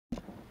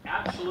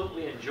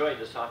absolutely enjoyed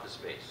this office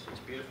space. It's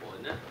beautiful,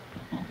 isn't it?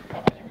 If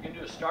you're going to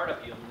do a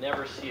startup, you'll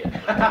never see it. You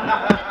just can't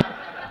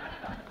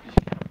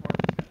afford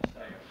this kind of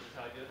stuff. Is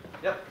how I do it?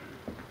 Yep.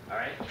 All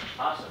right,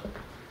 awesome.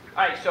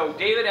 All right, so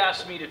David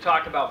asked me to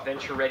talk about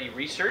venture-ready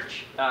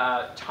research.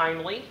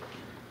 Timely.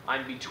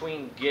 I'm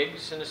between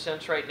gigs in a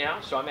sense right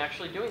now, so I'm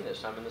actually doing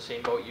this. I'm in the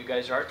same boat you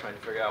guys are, trying to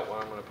figure out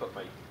what I'm going to put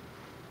my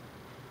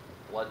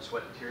blood,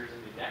 sweat, and tears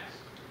into next.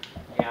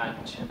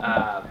 And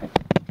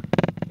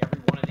every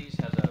one of these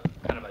has a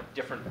kind of a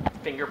different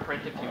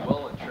fingerprint, if you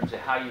will, in terms of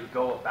how you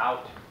go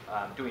about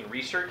doing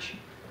research.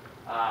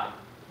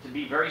 To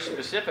be very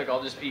specific,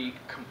 I'll just be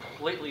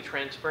completely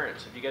transparent.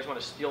 So if you guys want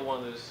to steal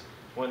one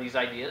of these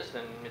ideas,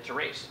 then it's a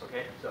race,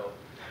 okay? So,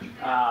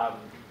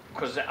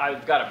 because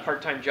I've got a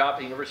part-time job at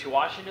the University of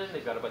Washington,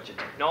 they've got a bunch of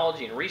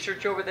technology and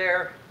research over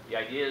there. The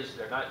idea is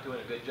they're not doing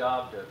a good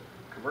job to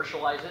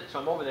commercialize it, so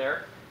I'm over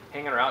there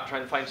hanging around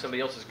trying to find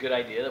somebody else's good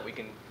idea that we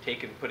can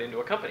take and put into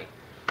a company.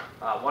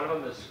 One of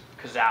them is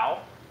Kazao.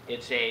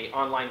 It's an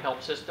online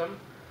help system.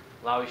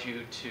 Allows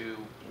you to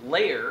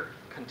layer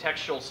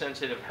contextual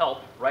sensitive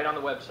help right on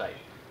the website.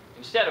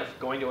 Instead of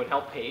going to a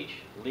help page,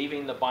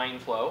 leaving the buying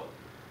flow,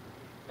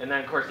 and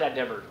then of course that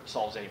never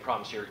solves any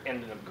problems. You're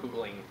ending up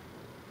Googling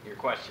your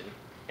question,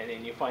 and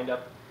then you find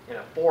up in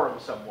a forum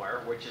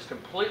somewhere, which is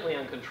completely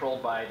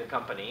uncontrolled by the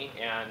company,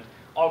 and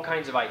all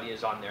kinds of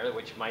ideas on there,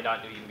 which might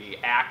not even be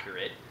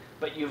accurate.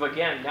 But you've,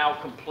 again, now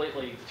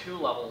completely 2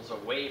 levels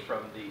away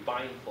from the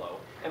buying flow.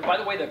 And by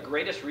the way, the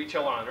greatest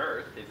retailer on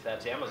earth, if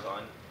that's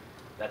Amazon,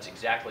 that's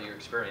exactly your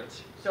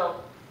experience.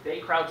 So they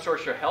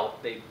crowdsource your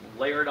help, they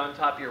layer it on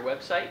top of your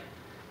website,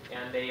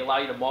 and they allow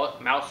you to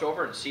mouse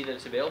over and see that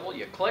it's available.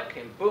 You click,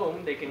 and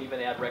boom, they can even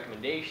add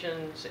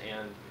recommendations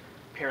and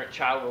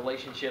parent-child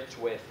relationships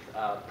with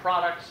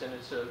products, and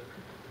it's a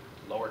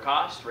lower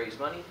cost, raise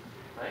money,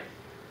 right?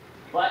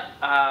 But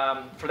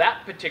for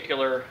that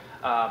particular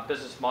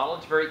business model,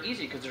 it's very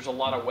easy because there's a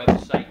lot of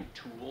website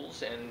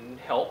tools and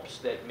helps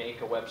that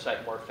make a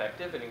website more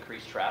effective and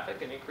increase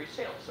traffic and increase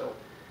sales. So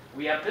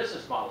we have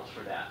business models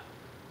for that.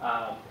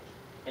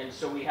 And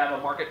so we have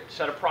a market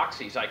set of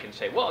proxies. I can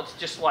say, well, it's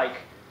just like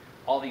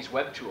all these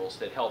web tools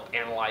that help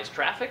analyze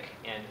traffic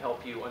and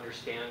help you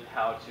understand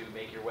how to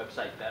make your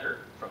website better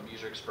from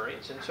user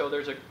experience. And so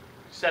there's a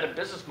set of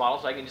business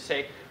models. I can just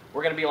say,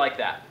 we're going to be like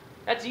that.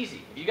 That's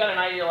easy. If you got an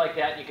idea like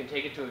that and you can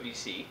take it to a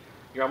VC,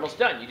 you're almost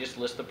done. You just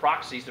list the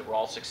proxies that were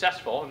all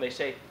successful, and they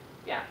say,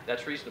 yeah,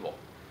 that's reasonable.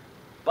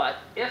 But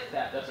if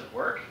that doesn't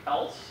work,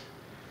 else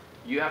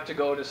you have to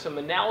go to some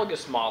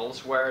analogous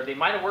models where they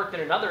might have worked in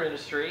another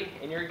industry,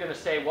 and you're going to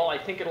say, well, I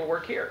think it'll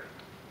work here,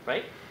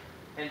 right?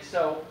 And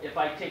so if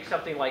I take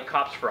something like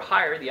Cops for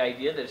Hire, the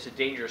idea that it's a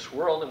dangerous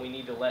world and we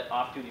need to let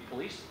off-duty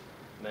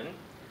policemen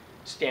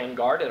stand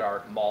guard at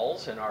our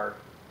malls and our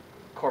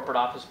corporate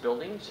office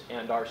buildings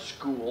and our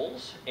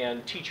schools,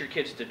 and teach your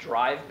kids to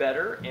drive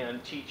better,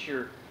 and teach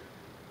your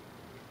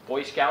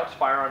Boy Scouts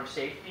firearm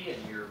safety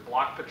and your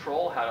block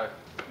patrol how to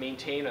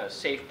maintain a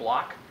safe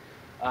block.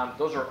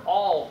 Those are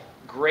all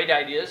great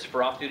ideas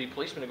for off-duty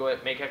policemen to go ahead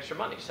and make extra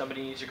money.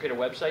 Somebody needs to create a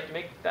website to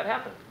make that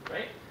happen,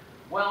 right?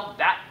 Well,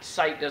 that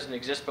site doesn't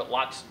exist, but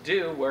lots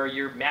do, where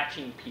you're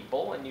matching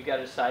people, and you got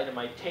to decide, am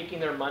I taking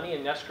their money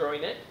and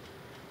escrowing it,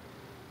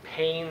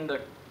 paying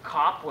the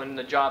cop when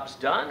the job's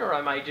done, or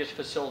am I just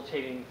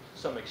facilitating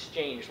some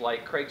exchange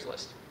like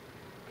Craigslist?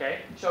 Okay,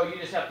 so you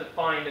just have to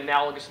find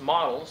analogous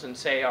models and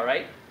say, all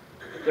right,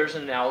 there's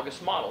an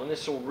analogous model, and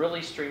this will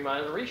really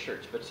streamline the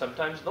research, but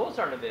sometimes those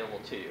aren't available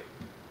to you.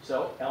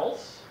 So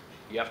else,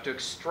 you have to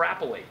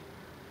extrapolate.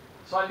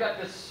 So I've got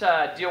this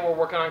deal we're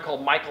working on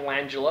called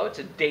Michelangelo. It's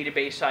a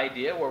database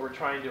idea where we're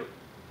trying to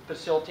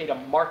facilitate a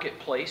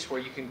marketplace where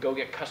you can go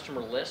get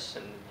customer lists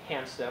and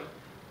enhance them.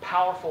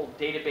 Powerful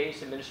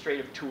database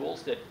administrative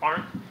tools that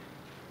aren't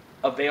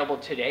available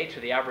today to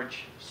the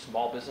average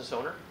small business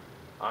owner.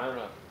 I'm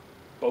a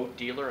boat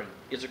dealer in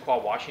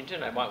Issaquah,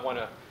 Washington. I might want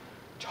to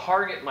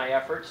target my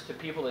efforts to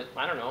people that,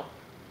 I don't know,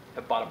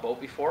 have bought a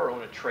boat before, or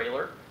own a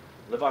trailer,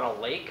 live on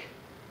a lake,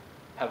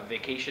 have a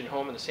vacation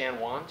home in the San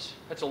Juans.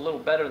 That's a little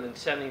better than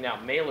sending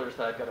out mailers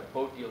that I've got a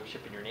boat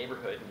dealership in your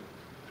neighborhood and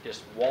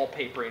just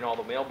wallpapering all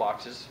the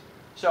mailboxes.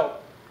 So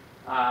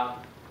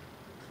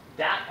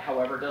that,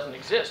 however, doesn't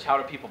exist. How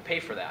do people pay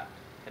for that?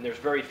 And there's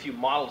very few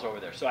models over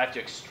there. So I have to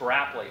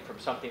extrapolate from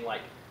something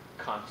like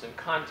Constant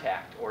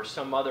Contact or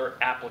some other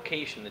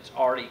application that's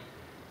already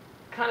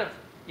kind of,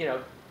 you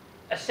know,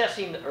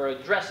 assessing or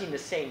addressing the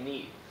same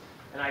need.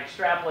 And I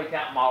extrapolate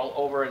that model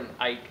over, and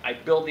I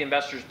build the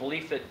investor's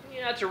belief that,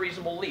 yeah, it's a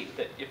reasonable leap,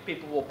 that if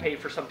people will pay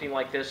for something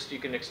like this, you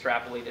can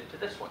extrapolate it to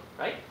this one,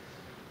 right?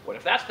 What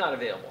if that's not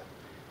available?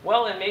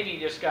 Well, then maybe you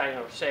just kind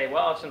of say,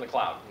 well, it's in the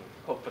cloud, and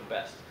hope for the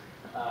best.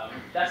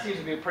 That seems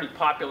to be a pretty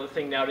popular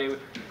thing now to do,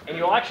 and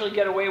you'll actually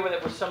get away with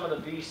it with some of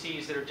the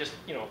VCs that are just,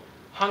 you know,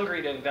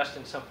 hungry to invest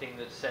in something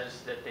that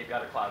says that they've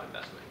got a cloud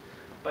investment.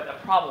 But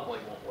that probably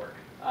won't work.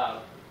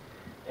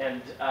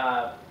 And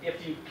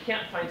if you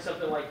can't find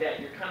something like that,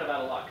 you're kind of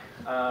out of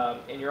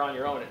luck, and you're on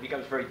your own. It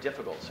becomes very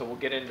difficult. So we'll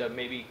get into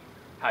maybe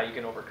how you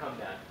can overcome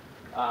that.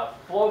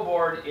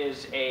 Flowboard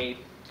is a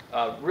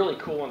really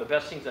cool, one of the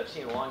best things I've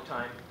seen in a long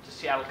time. It's a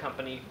Seattle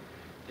company.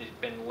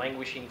 They've been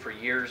languishing for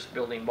years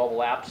building mobile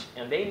apps,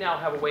 and they now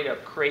have a way to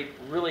create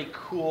really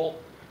cool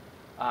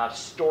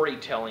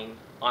storytelling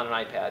on an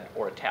iPad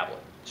or a tablet.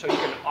 So you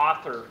can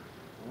author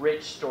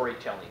rich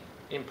storytelling.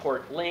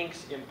 Import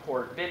links,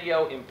 import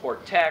video,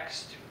 import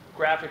text,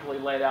 graphically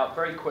laid out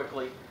very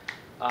quickly.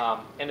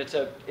 And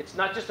it's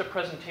not just a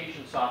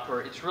presentation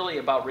software, it's really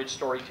about rich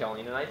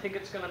storytelling. And I think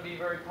it's going to be a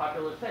very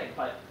popular thing,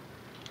 but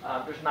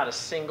there's not a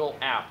single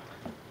app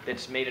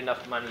that's made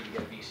enough money to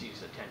get a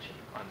VC's attention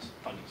on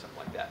funding something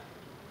like that.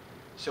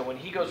 So when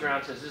he goes around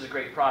and says, this is a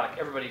great product,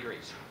 everybody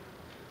agrees.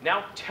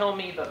 Now tell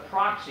me the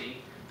proxy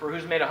for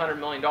who's made $100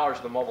 million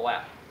with a mobile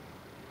app.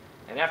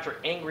 And after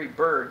Angry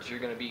Birds, you're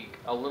going to be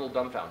a little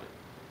dumbfounded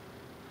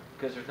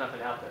because there's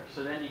nothing out there.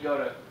 So then you go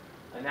to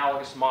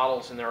analogous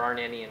models and there aren't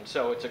any, and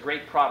so it's a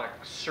great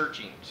product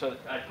searching. So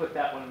I put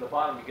that one in the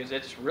bottom because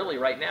it's really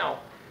right now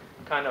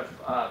kind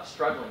of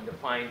struggling to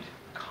find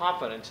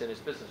confidence in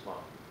its business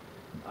model.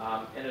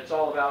 And it's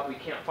all about we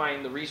can't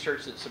find the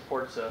research that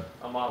supports a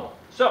model.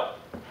 So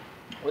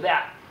with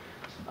that,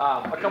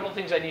 a couple of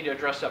things I need to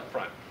address up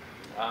front.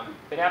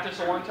 Been at this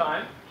a long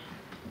time.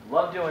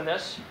 Love doing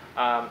this.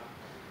 I'll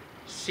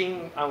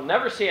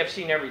never say I've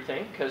seen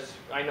everything because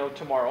I know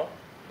tomorrow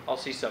I'll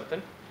see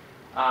something.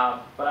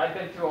 But I've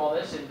been through all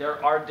this, and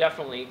there are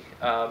definitely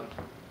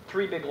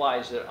 3 big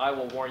lies that I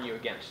will warn you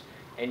against.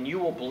 And you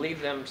will believe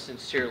them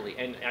sincerely.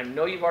 And I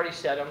know you've already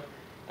said them,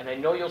 and I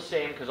know you'll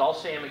say them because I'll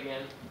say them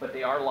again, but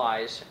they are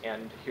lies,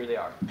 and here they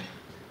are.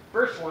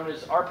 First one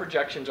is our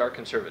projections are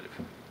conservative.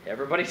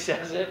 Everybody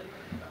says it.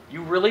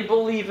 You really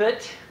believe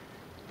it.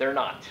 They're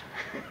not.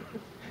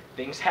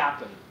 Things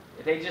happen.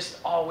 They just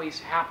always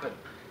happen.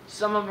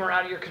 Some of them are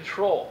out of your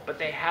control, but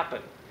they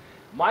happen.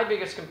 My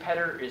biggest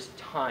competitor is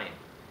time.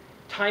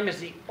 Time is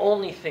the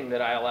only thing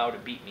that I allow to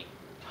beat me.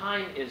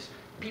 Time is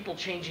people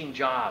changing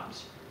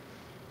jobs.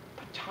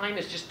 But time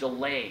is just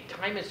delay.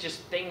 Time is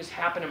just things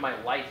happen in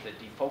my life that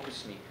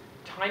defocus me.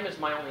 Time is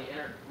my only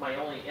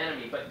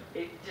enemy, but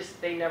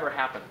they never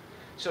happen.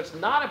 So it's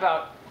not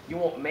about you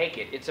won't make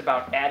it. It's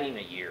about adding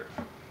a year.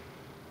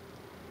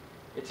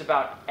 It's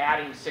about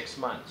adding 6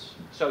 months.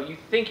 So you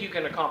think you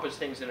can accomplish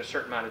things in a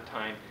certain amount of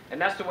time, and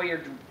that's the way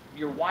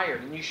you're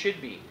wired, and you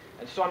should be.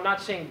 And so I'm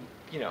not saying,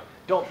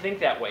 don't think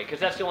that way, because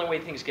that's the only way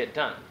things get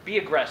done. Be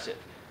aggressive.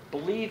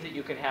 Believe that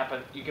you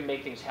can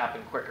make things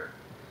happen quicker,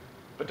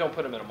 but don't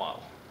put them in a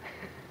model.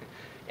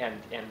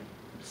 and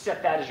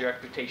set that as your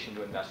expectation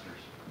to investors.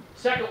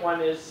 Second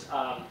one is,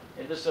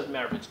 and this doesn't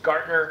matter if it's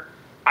Gartner,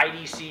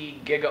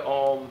 IDC,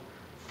 GigaOM,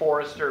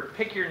 Forrester,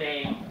 pick your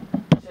name.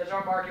 Says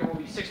our market will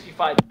be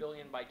 $65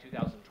 billion by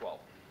 2012.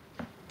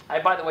 I,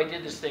 by the way,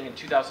 did this thing in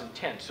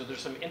 2010, so there's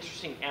some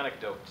interesting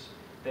anecdotes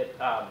that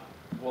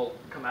will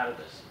come out of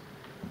this.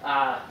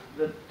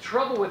 The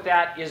trouble with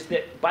that is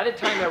that by the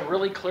time they're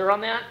really clear on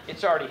that,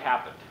 it's already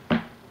happened.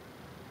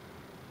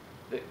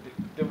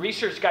 The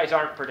research guys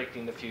aren't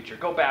predicting the future.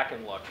 Go back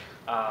and look.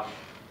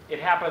 It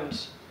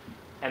happens,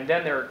 and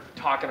then they're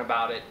talking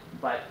about it,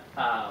 but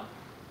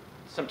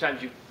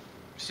sometimes you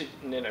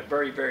sitting in a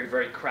very, very,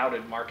 very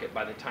crowded market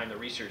by the time the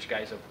research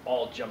guys have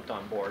all jumped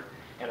on board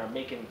and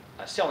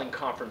are selling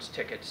conference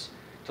tickets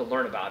to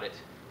learn about it.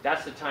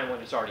 That's the time when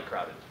it's already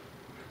crowded.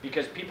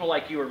 Because people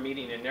like you are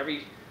meeting in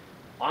every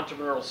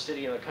entrepreneurial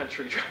city in the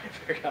country trying to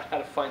figure out how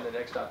to find the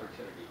next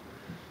opportunity.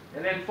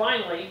 And then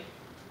finally,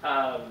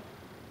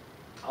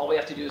 all we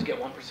have to do is get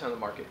 1% of the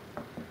market.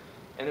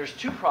 And there's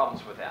 2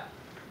 problems with that.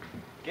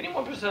 Getting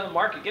 1% of the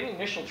market, getting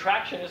initial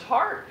traction is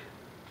hard.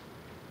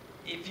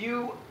 If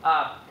you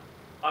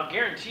I'll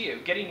guarantee you,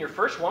 getting your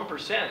first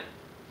 1%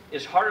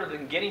 is harder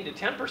than getting to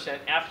 10%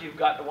 after you've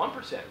got to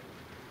 1%.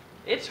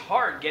 It's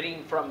hard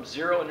getting from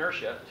zero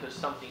inertia to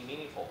something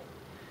meaningful.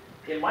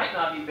 It might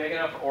not be big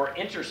enough or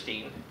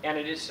interesting, and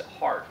it is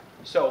hard.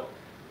 So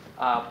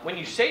when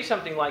you say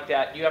something like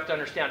that, you have to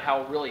understand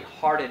how really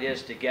hard it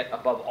is to get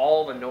above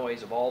all the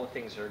noise of all the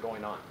things that are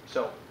going on.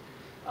 So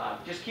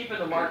just keep in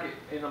the market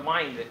in the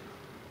mind that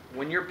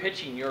when you're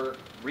pitching your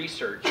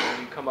research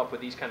and you come up with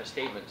these kind of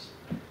statements,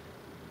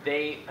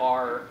 they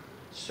are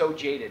so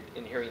jaded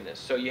in hearing this.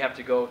 So you have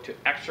to go to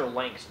extra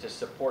lengths to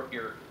support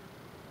your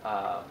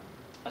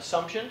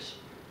assumptions,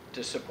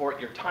 to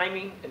support your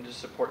timing, and to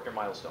support your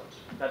milestones.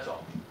 That's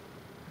all.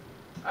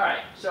 All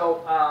right,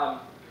 so I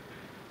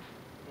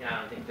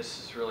don't think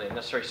this is really a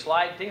necessary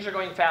slide. Things are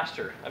going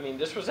faster. I mean,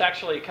 this was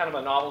actually kind of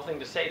a novel thing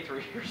to say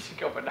 3 years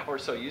ago, but now we're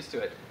so used to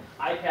it.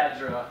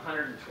 iPads are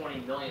 120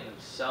 million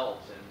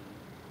themselves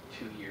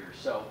in 2 years.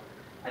 So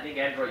I think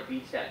Android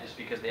beats that just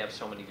because they have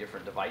so many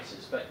different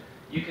devices. But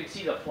you can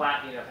see the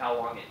flattening of how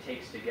long it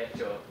takes to get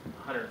to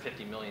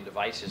 150 million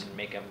devices and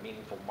make a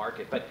meaningful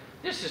market. But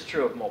this is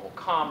true of mobile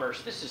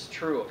commerce. This is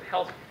true of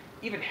health,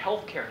 even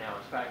healthcare now.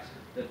 In fact,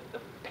 the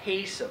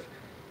pace of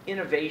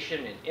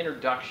innovation and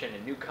introduction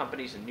and new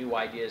companies and new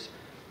ideas.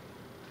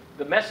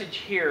 The message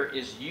here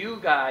is you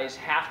guys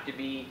have to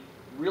be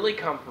really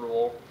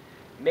comfortable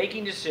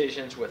making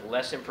decisions with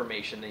less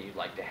information than you'd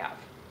like to have.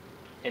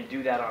 and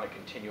do that on a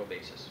continual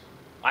basis.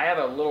 I have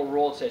a little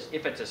rule that says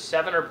if it's a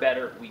 7 or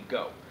better, we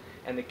go.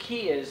 And the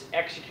key is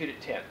execute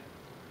at 10.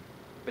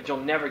 But you'll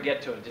never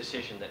get to a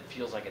decision that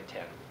feels like a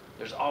 10.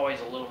 There's always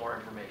a little more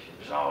information.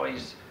 There's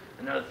always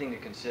another thing to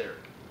consider.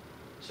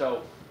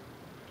 So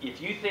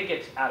if you think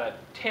it's out of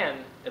 10,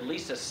 at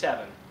least a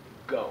 7,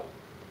 go.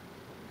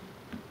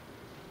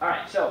 All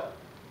right, so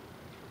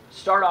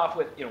start off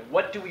with,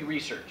 what do we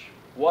research?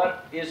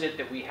 What is it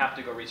that we have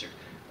to go research?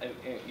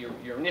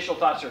 Your initial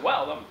thoughts are,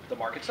 well, the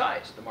market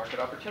size, the market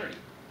opportunity.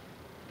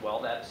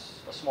 Well,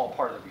 that's a small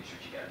part of the research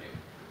you got to do.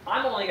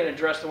 I'm only going to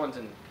address the ones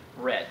in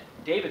red.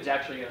 David's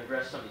actually going to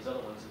address some of these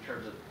other ones in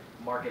terms of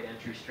market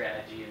entry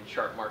strategy and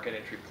sharp market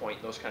entry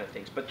point, those kind of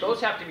things. But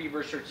those have to be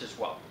researched as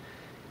well.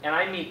 And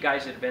I meet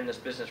guys that have been in this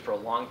business for a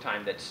long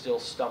time that still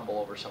stumble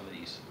over some of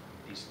these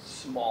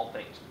small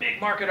things. Big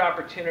market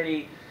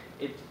opportunity,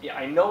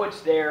 I know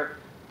it's there,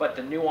 but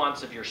the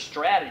nuance of your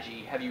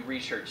strategy, have you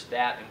researched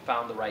that and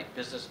found the right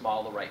business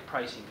model, the right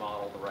pricing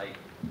model, the right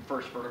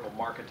first vertical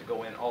market to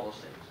go in, all those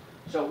things.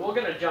 So we're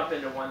going to jump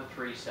into 1,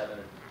 3, 7,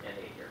 and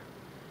 8 here.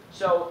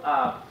 So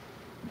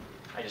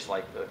I just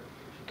like the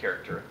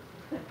character.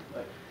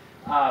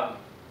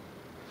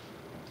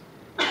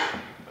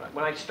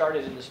 When I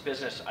started in this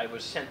business, I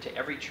was sent to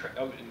every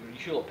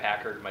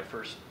Hewlett-Packard, my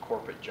first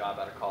corporate job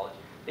out of college.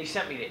 They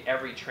sent me to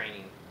every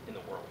training in the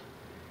world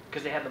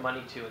because they had the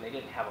money to, and they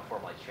didn't have a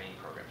formalized training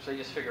program. So they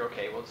just figured,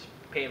 okay, well, let's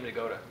pay them to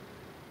go to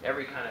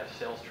every kind of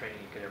sales training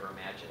you could ever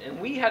imagine. And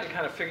we had to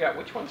kind of figure out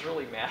which ones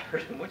really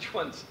mattered and which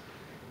ones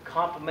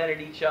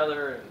complemented each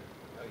other.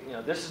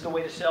 And this is the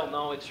way to sell.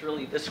 No, it's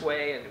really this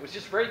way. And it was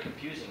just very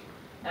confusing.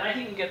 And I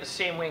think you get the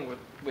same way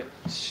with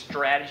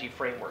strategy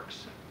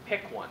frameworks.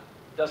 Pick one.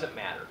 Doesn't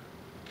matter.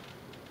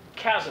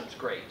 Chasm's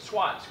great.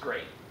 SWOT's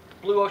great.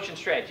 Blue Ocean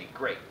Strategy,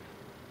 great.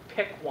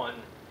 Pick one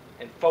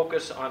and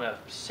focus on a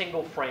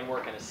single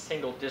framework and a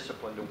single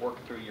discipline to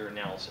work through your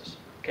analysis.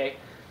 Okay?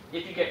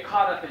 If you get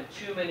caught up in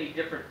too many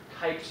different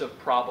types of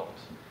problems,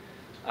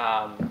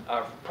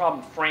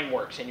 problem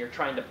frameworks, and you're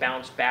trying to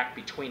bounce back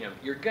between them,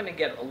 you're going to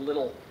get a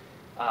little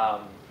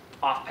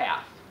off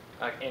path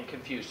and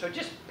confused. So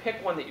just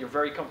pick one that you're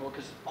very comfortable with,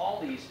 because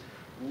all these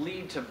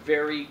lead to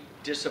very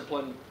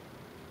disciplined,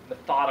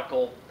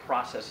 methodical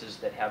processes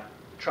that have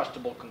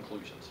trustable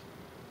conclusions.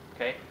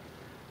 Okay?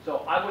 So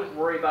I wouldn't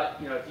worry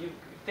about, if you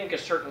think a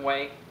certain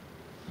way,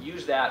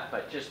 use that,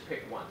 but just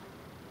pick one.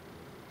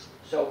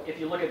 So if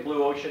you look at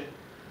Blue Ocean,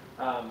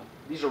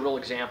 these are real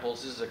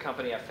examples. This is a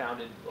company I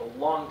founded a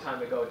long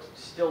time ago. It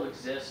still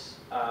exists.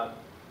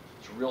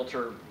 It's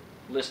realtor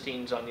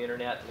listings on the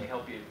internet, and they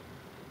help you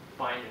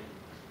find and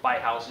buy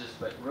houses,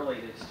 but really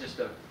it's just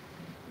a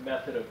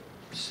method of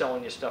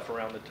selling you stuff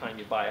around the time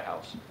you buy a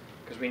house.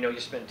 Because we know you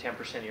spend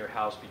 10% of your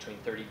house between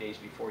 30 days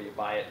before you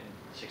buy it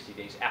and 60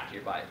 days after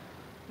you buy it.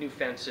 New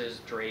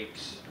fences,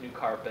 drapes, new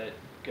carpet,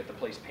 get the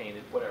place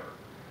painted, whatever.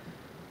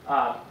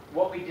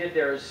 What we did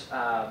there is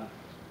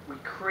we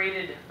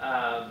created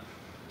a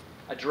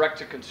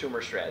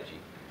direct-to-consumer strategy.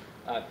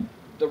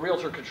 The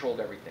realtor controlled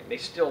everything. They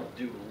still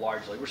do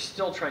largely. We're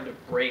still trying to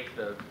break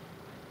the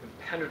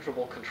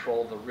impenetrable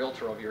control of the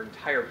realtor of your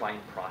entire buying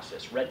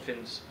process.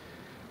 Redfin's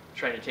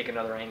trying to take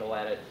another angle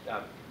at it.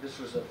 This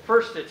was the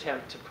first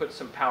attempt to put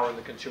some power in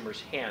the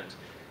consumer's hands.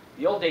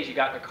 The old days, you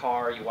got in a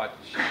car, you watched,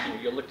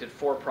 you looked at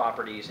 4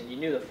 properties, and you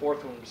knew the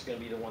 4th one was going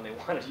to be the one they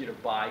wanted you to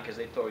buy, because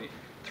they throw you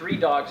 3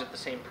 dogs at the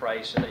same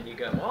price, and then you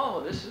go,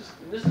 oh, this is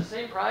the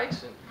same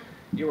price, and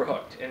you were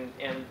hooked. And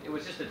it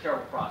was just a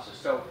terrible process.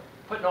 So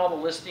putting all the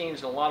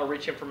listings and a lot of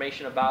rich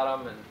information about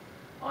them and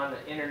on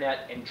the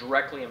internet and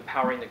directly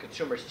empowering the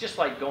consumers, just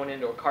like going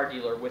into a car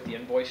dealer with the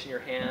invoice in your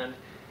hand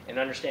and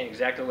understanding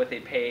exactly what they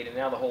paid, and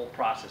now the whole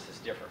process is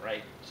different,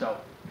 right? So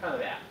kind of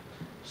that.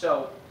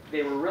 So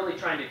they were really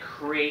trying to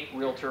create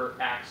realtor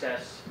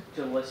access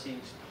to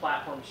listings,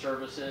 platform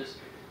services,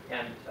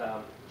 and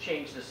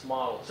change this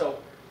model. So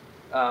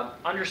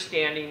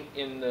understanding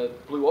in the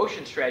Blue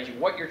Ocean strategy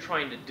what you're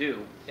trying to do,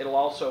 it'll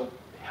also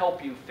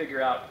help you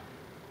figure out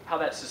how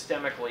that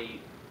systemically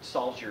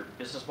solves your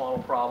business model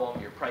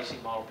problem, your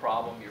pricing model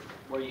problem,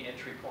 where your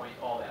entry point,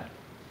 all that.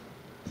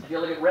 If you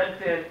look at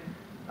Redfin,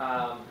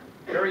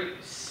 very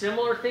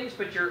similar things,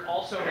 but you're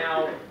also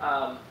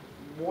now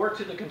more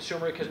to the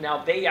consumer, because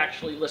now they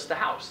actually list the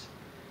house.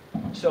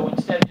 So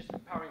instead of just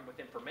empowering with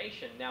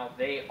information, now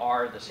they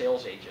are the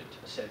sales agent,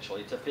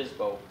 essentially. It's a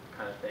FSBO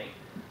kind of thing.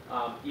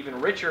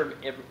 Even richer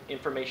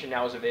information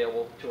now is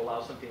available to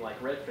allow something like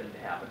Redfin to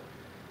happen.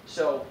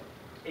 So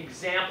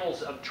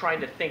examples of trying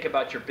to think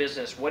about your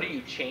business, what are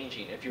you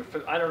changing?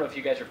 I don't know if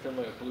you guys are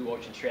familiar with Blue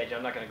Ocean Strategy.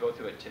 I'm not going to go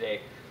through it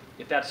today.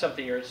 If that's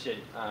something you're interested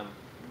in,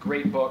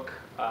 great book,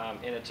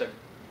 and it's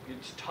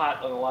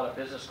taught in a lot of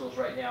business schools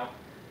right now.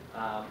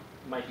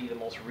 Might be the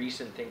most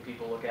recent thing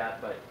people look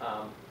at, but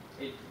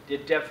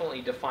it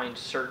definitely defines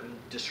certain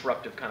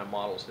disruptive kind of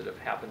models that have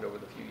happened over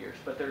the few years.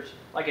 But there's,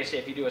 like I say,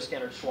 if you do a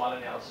standard SWOT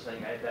analysis, I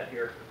think I have that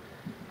here.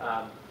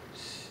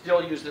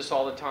 Still use this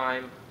all the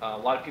time. A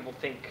lot of people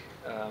think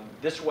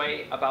this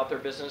way about their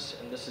business,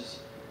 and this is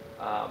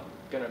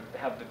going to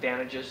have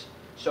advantages.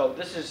 So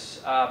this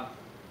is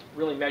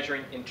really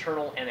measuring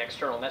internal and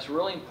external, and that's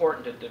really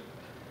important to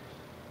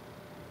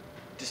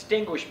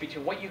distinguish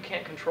between what you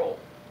can't control.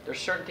 There's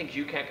certain things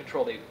you can't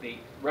control. They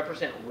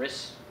represent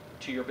risks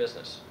to your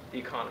business, the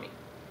economy.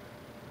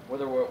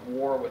 Whether we're at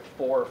war with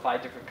 4 or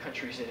 5 different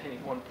countries at any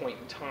one point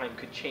in time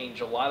could change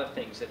a lot of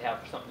things that have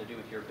something to do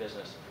with your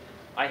business.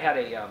 I had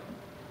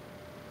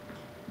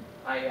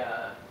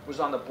I was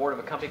on the board of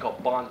a company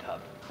called Bond Hub,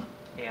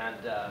 and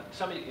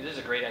this is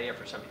a great idea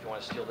for somebody if you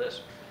want to steal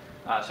this.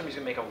 Somebody's going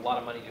to make a lot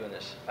of money doing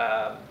this.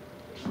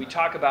 We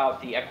talk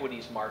about the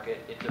equities market.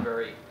 It's a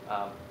very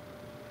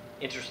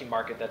interesting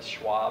market. That's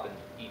Schwab and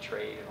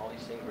E-Trade and all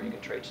these things where you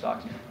can trade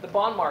stocks. The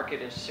bond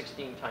market is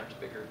 16 times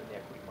bigger than the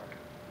equity market.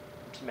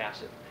 It's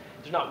massive.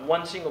 There's not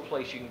one single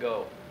place you can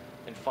go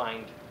and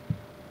find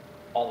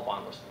all the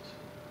bond listings.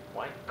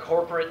 Why?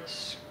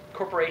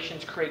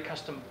 Corporations create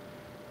custom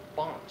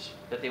bonds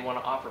that they want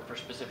to offer for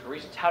specific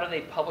reasons. How do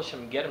they publish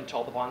them and get them to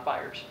all the bond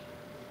buyers?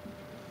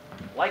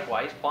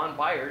 Likewise, bond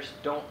buyers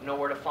don't know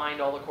where to find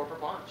all the corporate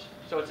bonds.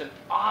 So it's an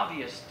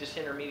obvious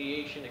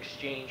disintermediation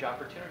exchange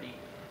opportunity,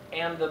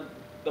 and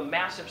the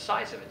massive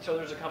size of it. So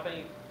there's a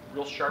company,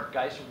 real sharp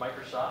guys from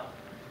Microsoft,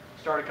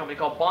 started a company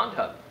called Bond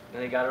Hub.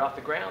 And they got it off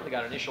the ground, they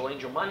got initial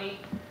angel money,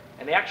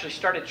 and they actually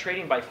started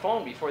trading by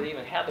phone before they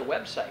even had the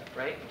website,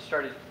 right? And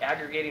started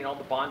aggregating all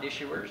the bond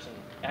issuers and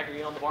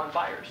aggregating all the bond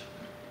buyers.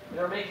 And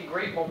they were making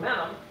great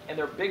momentum, and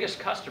their biggest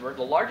customer,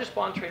 the largest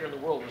bond trader in the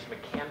world, was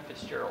McCann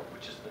Fitzgerald,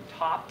 which is the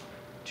top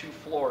 2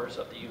 floors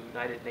of the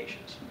United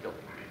Nations building.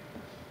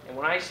 And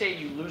when I say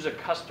you lose a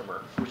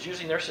customer who was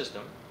using their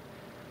system,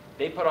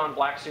 they put on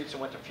black suits and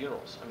went to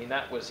funerals. I mean,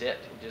 that was it.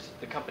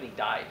 The company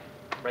died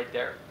right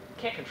there.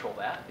 Can't control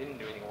that. They didn't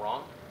do anything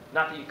wrong.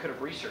 Not that you could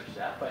have researched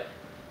that, but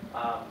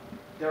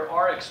there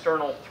are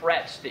external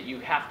threats that you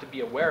have to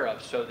be aware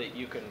of so that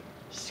you can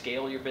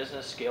scale your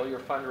business, scale your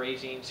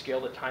fundraising,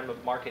 scale the time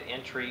of market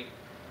entry,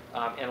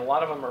 and a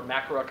lot of them are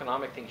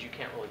macroeconomic things you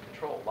can't really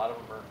control. A lot of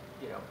them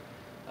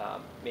are,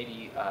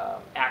 maybe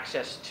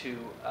access to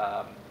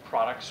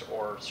products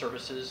or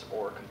services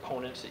or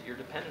components that you're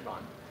dependent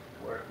on,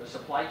 where the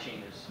supply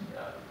chain is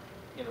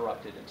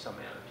interrupted in some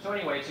manner. So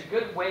anyway, it's a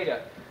good way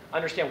to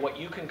understand what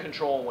you can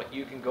control and what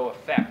you can go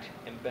affect,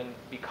 and then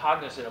be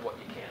cognizant of what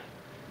you can.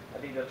 I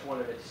think that's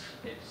one of its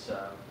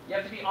you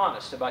have to be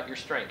honest about your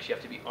strengths. You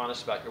have to be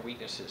honest about your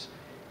weaknesses.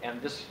 And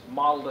this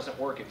model doesn't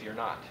work if you're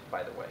not,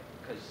 by the way,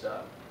 because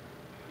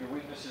your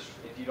weaknesses,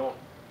 if you don't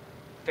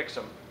fix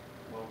them,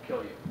 will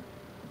kill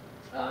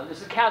you. This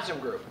is a chasm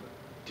group,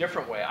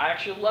 different way. I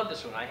actually love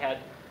this one. I had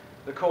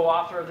the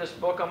co-author of this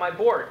book on my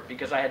board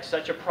because I had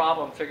such a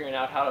problem figuring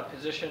out how to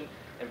position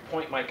and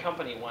point my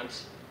company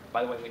once.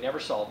 By the way, we never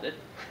solved it,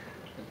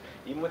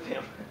 even with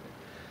him.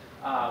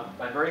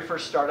 My very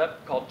first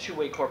startup called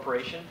Two-Way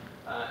Corporation,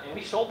 and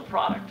we sold the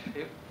product.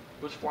 It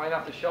was flying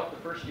off the shelf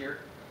the first year.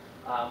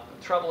 The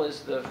trouble is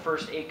the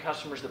first 8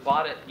 customers that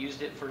bought it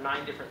used it for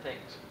 9 different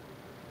things.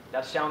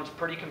 That sounds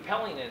pretty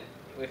compelling, and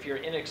if you're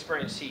an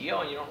inexperienced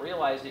CEO and you don't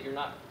realize that you're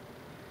not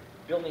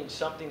building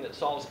something that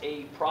solves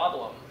a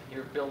problem,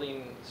 you're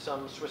building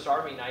some Swiss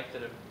Army knife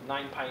that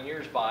 9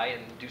 pioneers buy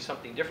and do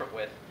something different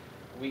with.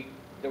 We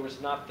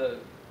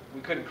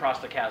couldn't cross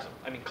the chasm.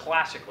 I mean,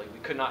 classically, we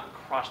could not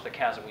cross the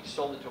chasm. We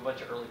sold it to a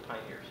bunch of early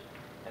pioneers.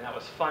 And that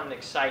was fun and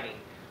exciting,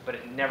 but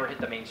it never hit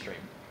the mainstream.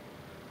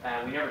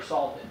 And we never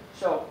solved it.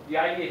 So the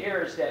idea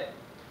here is that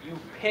you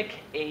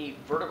pick a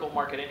vertical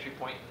market entry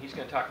point, he's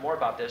going to talk more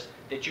about this,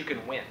 that you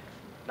can win.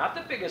 Not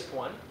the biggest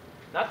one,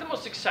 not the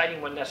most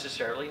exciting one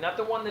necessarily, not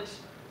the one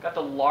that's got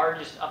the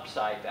largest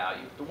upside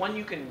value, the one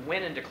you can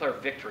win and declare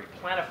victory,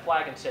 plant a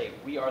flag and say,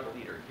 we are the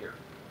leader here.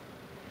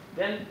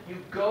 Then you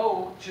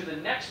go to the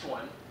next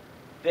one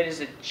that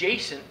is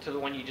adjacent to the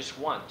one you just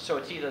won. So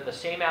it's either the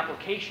same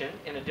application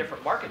in a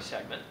different market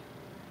segment,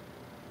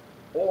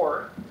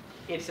 or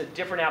it's a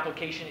different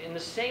application in the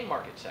same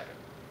market segment.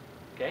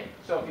 Okay?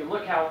 So if you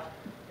look how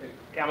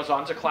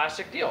Amazon's a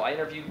classic deal. I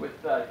interviewed with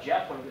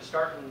Jeff when he was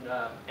starting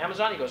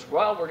Amazon. He goes,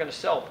 well, we're going to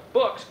sell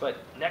books, but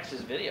next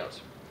is videos.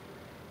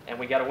 And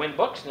we got to win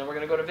books, and then we're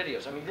going to go to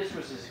videos. I mean, this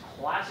was his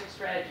classic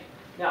strategy.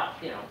 Now,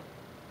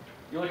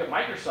 you look at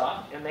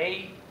Microsoft, and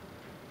they,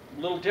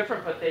 a little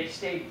different, but they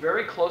stayed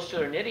very close to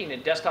their knitting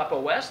in desktop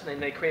OS, and then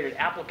they created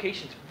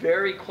applications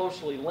very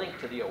closely linked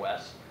to the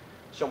OS,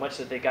 so much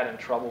that they got in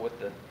trouble with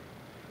the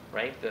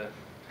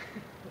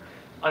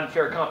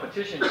unfair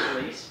competition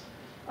police.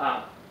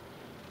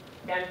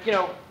 And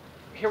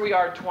here we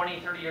are 20,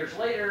 30 years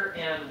later,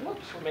 and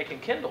whoops, we're making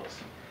Kindles.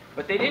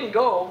 But they didn't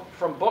go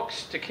from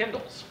books to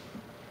Kindles.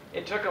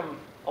 It took them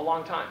a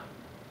long time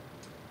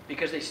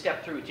because they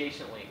stepped through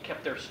adjacently and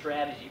kept their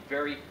strategy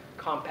very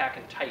compact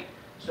and tight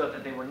so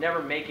that they were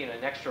never making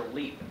an extra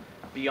leap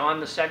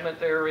beyond the segment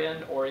they were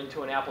in or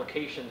into an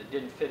application that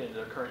didn't fit into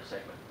their current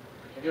segment.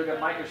 If you look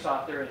at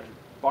Microsoft, they're in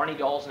Barney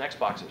dolls and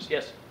Xboxes.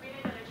 Yes? We did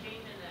another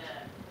change in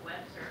the web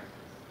services.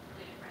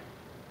 Completely different.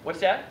 What's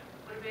that?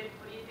 What do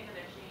you think of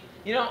their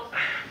change?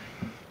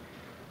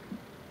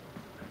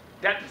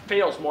 That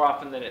fails more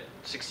often than it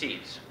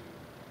succeeds.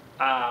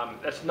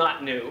 That's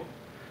not new.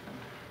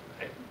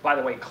 by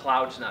the way,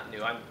 cloud's not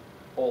new. I'm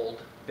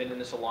old, been in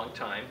this a long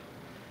time.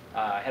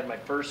 I had my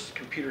first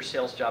computer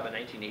sales job in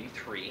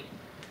 1983.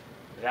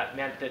 That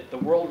meant that the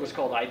world was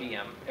called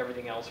IBM.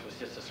 Everything else was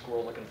just a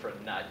squirrel looking for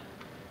a nut.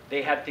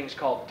 They had things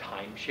called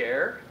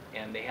timeshare,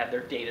 and they had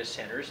their data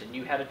centers, and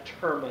you had a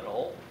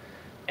terminal.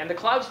 And the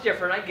cloud's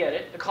different, I get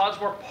it. The cloud's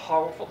more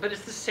powerful, but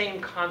it's the same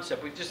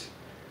concept. We've just,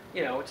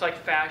 you know, it's like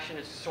fashion,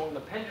 it's swung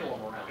the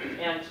pendulum around.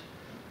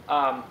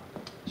 And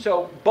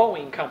so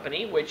Boeing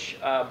company, which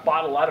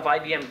bought a lot of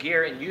IBM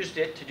gear and used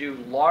it to do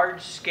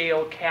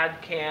large-scale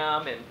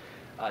CAD/CAM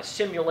and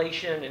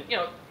simulation and, you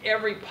know,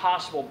 every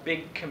possible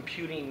big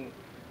computing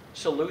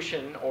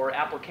solution or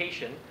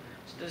application,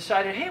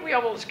 decided, hey, we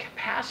have all this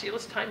capacity,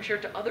 let's timeshare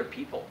it to other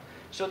people.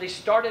 So they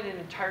started an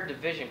entire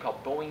division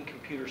called Boeing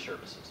Computer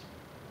Services.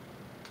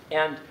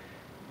 And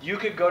you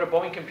could go to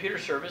Boeing Computer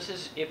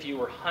Services if you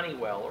were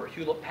Honeywell or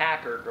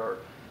Hewlett-Packard or,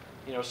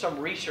 you know, some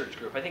research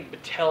group. I think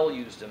Battelle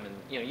used them, and,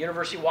 you know,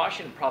 University of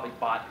Washington probably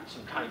bought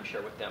some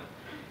timeshare with them.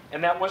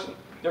 And that wasn't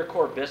their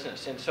core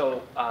business, and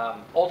so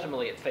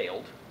ultimately it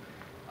failed.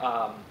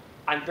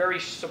 I'm very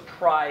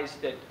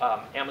surprised that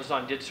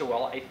Amazon did so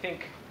well. I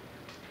think,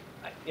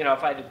 you know,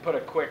 if I had to put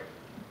a quick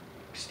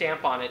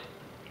stamp on it,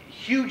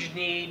 huge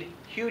need,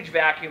 huge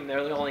vacuum.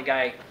 They're the only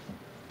guy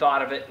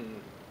thought of it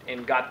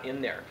and got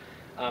in there.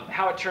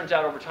 How it turns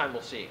out over time,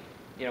 we'll see.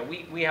 You know,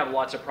 we have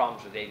lots of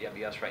problems with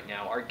AWS right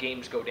now. Our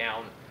games go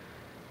down.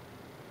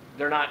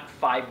 They're not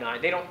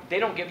 5.9. They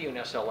don't give you an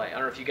SLA. I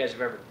don't know if you guys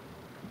have ever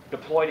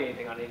deployed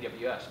anything on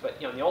AWS,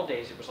 but, you know, in the old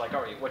days it was like,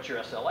 all right, what's your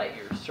SLA?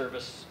 Your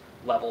service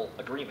level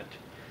agreement.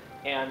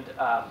 And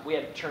we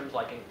had terms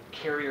like in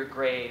carrier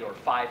grade or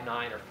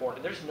 5.9 or 4.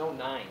 There's no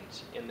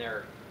 9s in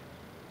their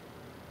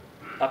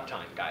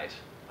uptime, guys.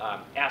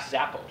 Ask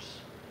Zappos,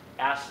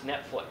 ask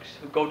Netflix,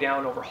 who go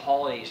down over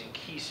holidays and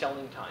key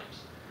selling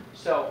times.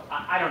 So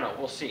I don't know,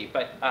 we'll see.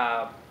 But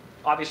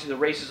obviously the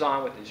race is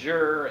on with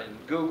Azure and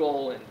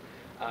Google, and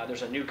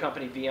there's a new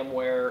company,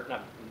 VMware,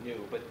 not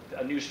new, but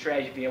a new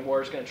strategy,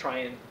 VMware is going to try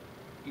and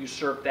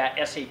usurp that.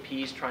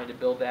 SAP's trying to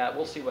build that.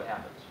 We'll see what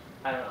happens.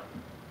 I don't know.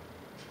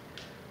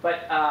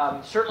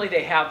 But certainly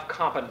they have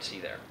competency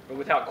there,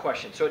 without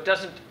question. So it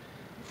doesn't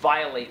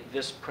violate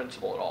this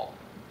principle at all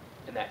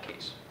in that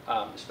case.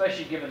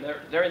 Especially given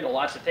they're into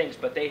lots of things,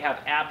 but they have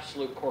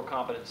absolute core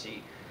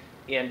competency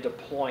in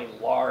deploying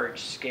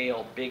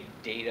large-scale, big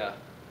data,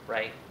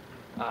 right,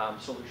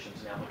 solutions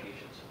and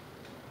applications.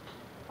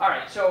 All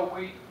right, so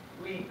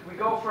we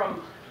go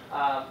from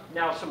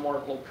now some more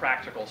little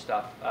practical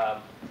stuff.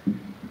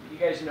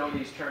 You guys know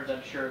these terms,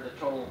 I'm sure, the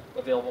total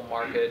available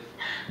market,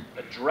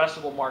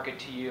 addressable market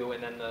to you,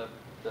 and then the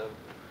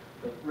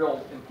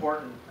real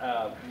important,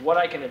 what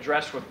I can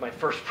address with my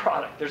first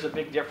product. There's a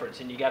big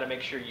difference, and you got to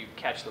make sure you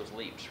catch those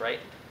leaps, right?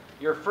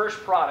 Your first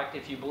product,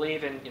 if you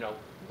believe in, you know,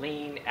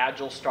 lean,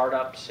 agile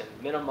startups and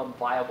minimum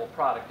viable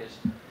product, is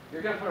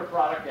you're going to put a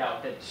product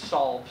out that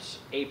solves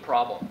a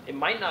problem. It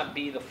might not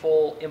be the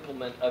full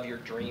implement of your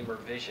dream or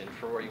vision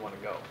for where you want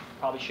to go.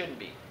 Probably shouldn't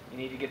be. You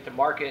need to get to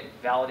market,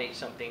 validate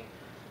something.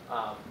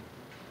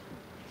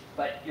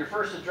 But your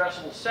first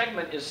addressable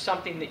segment is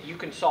something that you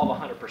can solve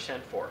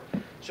 100% for.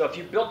 So if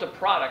you built a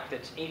product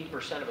that's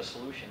 80% of a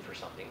solution for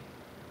something,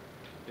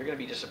 you're going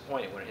to be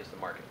disappointed when it hits the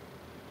market.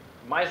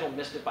 You might as well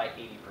miss it by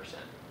 80%.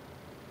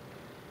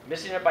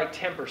 Missing it by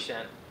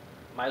 10%,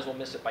 might as well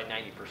miss it by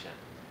 90%.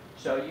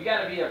 So you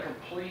got to be a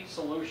complete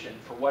solution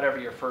for whatever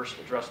your first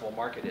addressable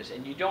market is,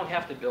 and you don't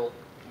have to build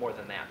more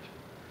than that.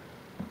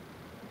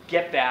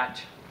 Get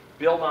that,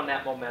 build on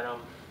that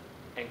momentum,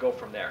 and go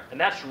from there. And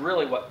that's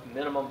really what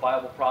minimum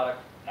viable product,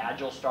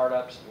 agile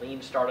startups,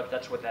 lean startup,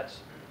 that's what that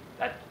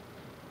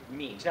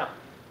means. Now,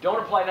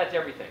 don't apply that to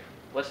everything.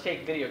 Let's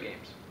take video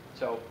games.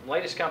 So,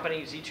 latest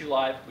company, Z2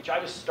 Live, which I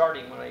was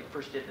starting when I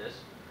first did this.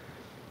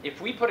 If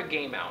we put a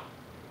game out,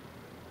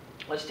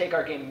 let's take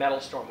our game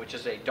Metal Storm, which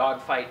is a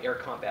dogfight air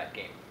combat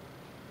game.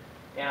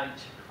 And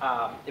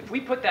if we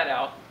put that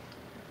out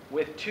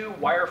with 2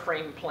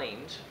 wireframe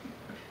planes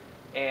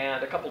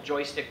and a couple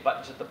joystick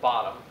buttons at the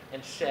bottom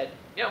and said,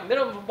 you know,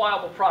 minimum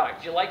viable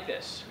product, do you like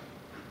this?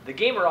 The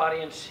gamer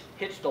audience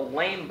hits the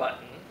lame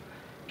button,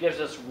 gives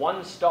us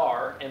 1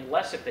 star and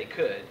less if they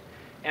could,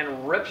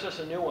 and rips us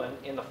a new one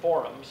in the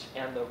forums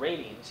and the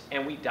ratings,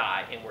 and we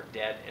die and we're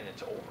dead and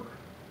it's over.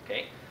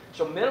 Okay?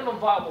 So minimum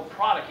viable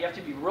product, you have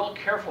to be real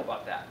careful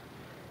about that.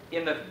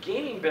 In the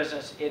gaming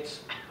business,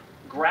 it's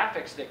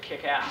graphics that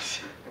kick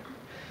ass.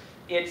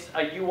 It's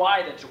a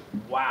UI that's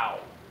wow.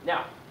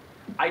 Now,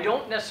 I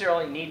don't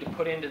necessarily need to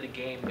put into the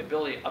game the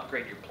ability to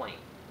upgrade your plane,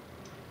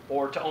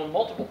 or to own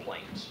multiple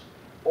planes,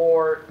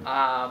 or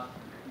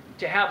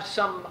to have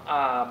some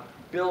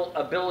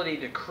ability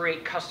to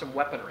create custom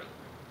weaponry.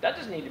 That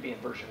doesn't need to be in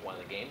version 1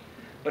 of the game.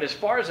 But as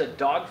far as a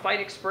dogfight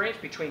experience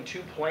between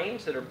 2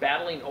 planes that are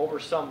battling over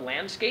some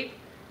landscape,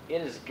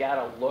 it has got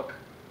to look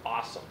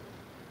awesome.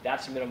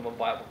 That's a minimum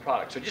viable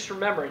product. So just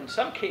remember, in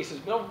some cases,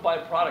 minimum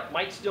viable product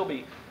might still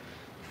be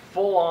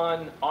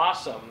full-on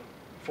awesome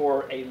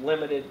for a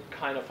limited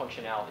kind of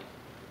functionality.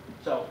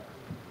 So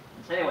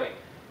anyway,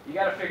 you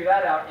got to figure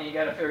that out, and you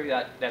got to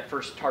figure that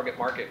first target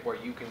market where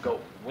you can go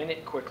win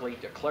it quickly,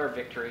 declare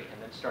victory,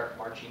 and then start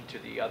marching to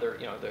the other.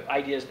 You know, the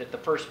idea is that the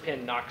first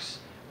pin knocks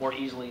more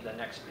easily the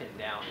next pin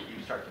down, and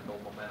you start to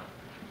build momentum.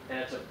 And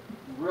it's a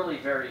really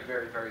very,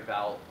 very, very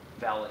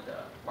valid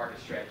market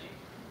strategy.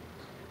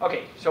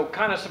 Okay, so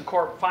kind of some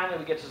core. Finally,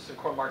 we get to some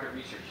core market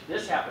research.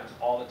 This happens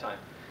all the time.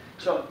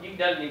 So you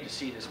don't need to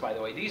see this, by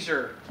the way. These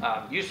are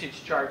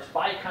usage charts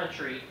by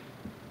country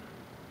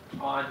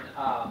on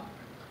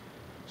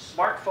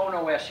smartphone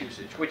OS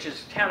usage, which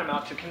is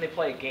tantamount to, can they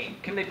play a game?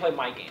 Can they play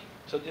my game?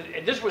 So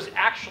this was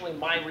actually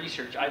my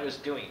research I was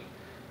doing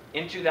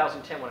in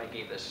 2010 when I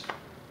gave this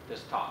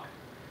talk.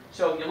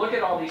 So you look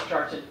at all these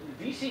charts, and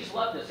VCs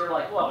love this. They're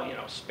like, well, you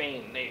know,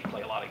 Spain, they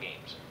play a lot of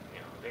games. You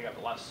know, they have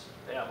a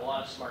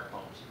lot of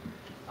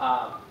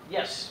smartphones.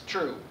 Yes,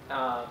 true.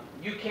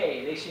 UK,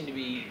 they seem to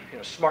be, you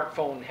know,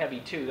 smartphone heavy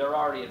too. They're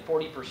already at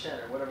 40%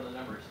 or whatever the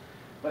number is.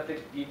 But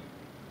you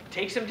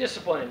take some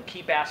discipline and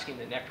keep asking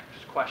the next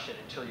question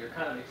until you're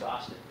kind of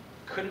exhausted.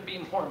 Couldn't be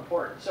more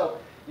important. So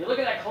you look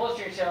at that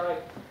closer and say, all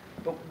right,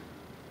 but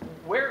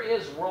where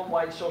is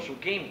worldwide social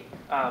gaming?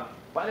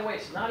 By the way,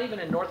 it's not even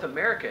in North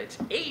America, it's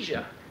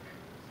Asia.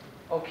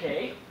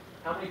 Okay,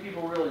 how many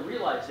people really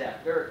realize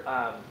that?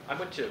 I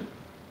went to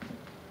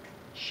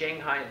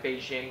Shanghai and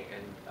Beijing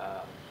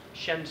and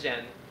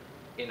Shenzhen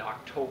in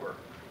October,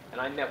 and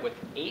I met with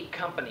 8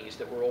 companies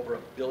that were over $1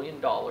 billion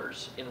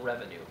in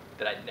revenue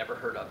that I'd never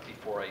heard of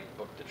before I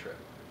booked the trip.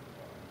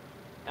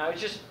 And I was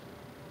just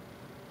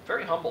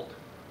very humbled.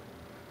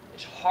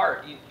 It's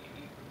hard. You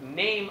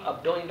name a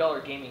 $1 billion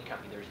gaming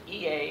company. There's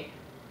EA,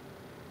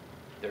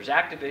 there's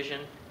Activision,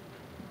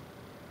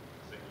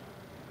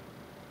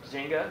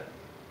 Zynga.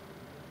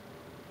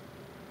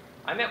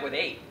 I met with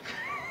 8.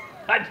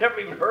 I'd never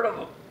even heard of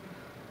them.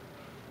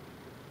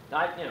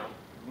 You know,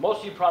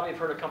 most of you probably have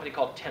heard of a company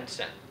called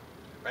Tencent,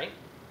 right?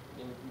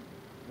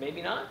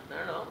 Maybe not. I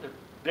don't know. They're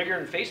bigger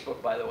than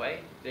Facebook, by the way.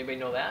 Does anybody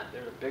know that?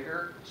 They're a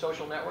bigger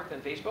social network than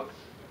Facebook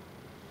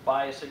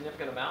by a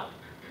significant amount.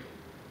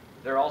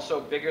 They're also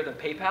bigger than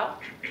PayPal,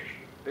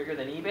 bigger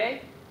than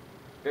eBay,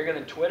 bigger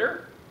than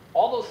Twitter.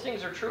 All those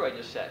things are true, I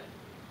just said.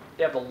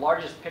 They have the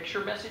largest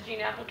picture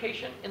messaging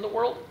application in the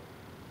world.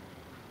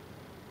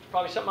 It's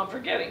probably something I'm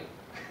forgetting.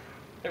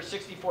 They're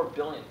 64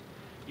 billion.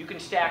 You can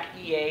stack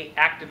EA,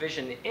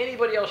 Activision, and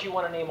anybody else you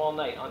want to name all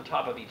night on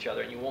top of each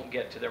other, and you won't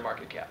get to their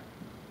market cap.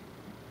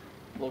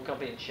 Little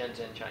company in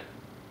Shenzhen, China.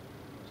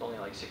 It's only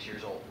like 6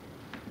 years old.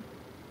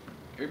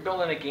 If you're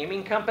building a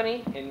gaming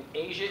company and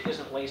Asia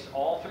isn't laced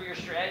all through your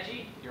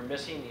strategy, you're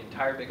missing the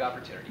entire big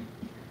opportunity.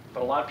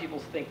 But a lot of people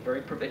think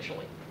very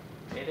provincially.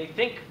 And they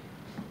think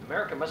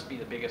America must be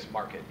the biggest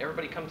market.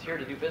 Everybody comes here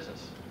to do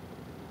business.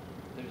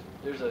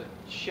 There's a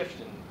shift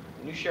in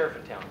a new sheriff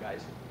in town,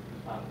 guys,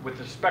 with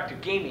respect to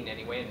gaming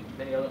anyway, and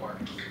many other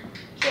markets.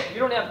 So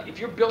if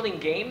you're building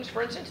games,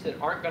 for instance,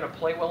 that aren't going to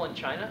play well in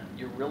China,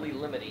 you're really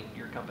limiting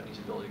your company's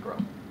ability to grow.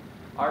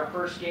 Our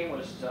first game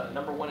was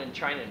 #1 in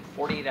China in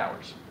 48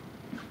 hours.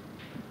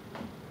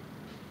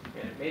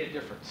 And it made a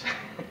difference.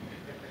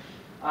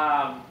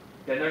 Then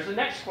there's the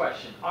next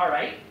question. All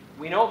right,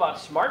 we know about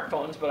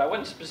smartphones, but I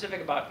wasn't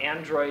specific about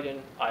Android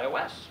and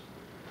iOS.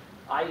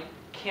 I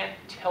can't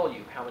tell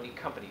you how many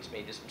companies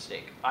made this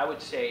mistake. I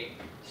would say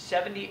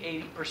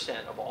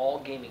 70–80% of all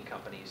gaming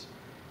companies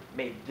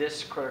made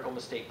this critical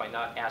mistake by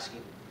not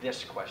asking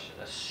this question,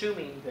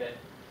 assuming that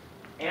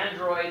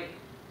Android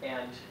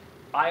and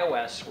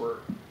iOS were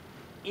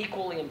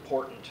equally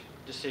important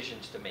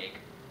decisions to make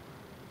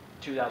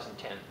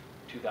 2010,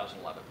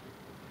 2011.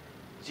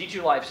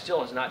 Z2 Live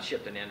still has not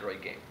shipped an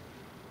Android game.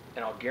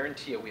 And I'll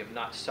guarantee you we have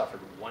not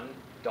suffered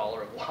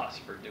 $1 of loss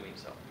for doing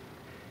so.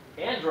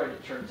 Android,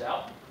 it turns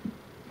out,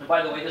 and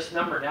by the way, this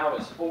number now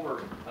is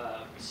over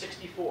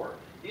 64.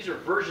 These are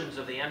versions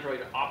of the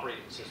Android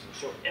operating system.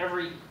 So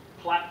every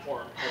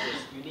platform has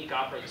this unique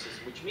operating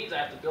system, which means I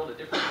have to build a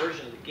different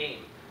version of the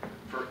game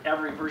for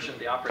every version of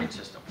the operating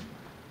system.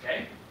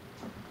 Okay?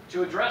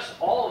 To address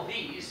all of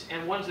these,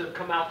 and ones that have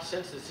come out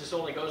since this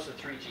only goes to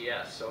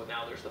 3GS, so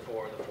now there's the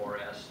 4, the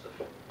 4S,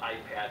 the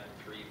iPad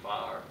 3,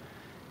 5,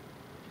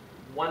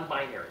 one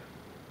binary,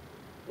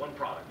 one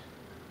product.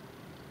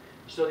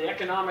 So the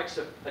economics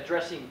of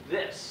addressing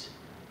this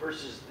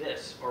versus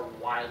this are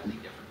wildly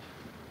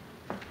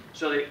different.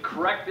 So the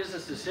correct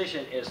business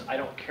decision is, I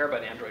don't care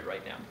about Android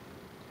right now.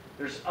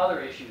 There's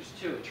other issues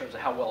too in terms of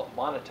how well it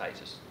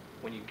monetizes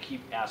when you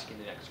keep asking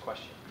the next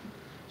question.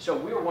 So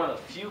we were one of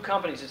the few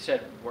companies that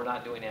said, we're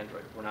not doing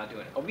Android, we're not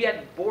doing it. We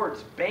had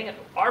boards banging,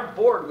 our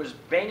board was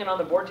banging on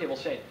the board table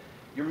saying,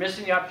 you're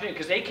missing the opportunity,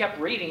 because they kept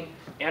reading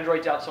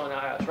Android's outselling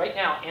iOS. Right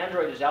now,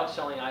 Android is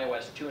outselling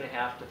iOS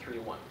 2.5 to 3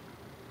 to 1.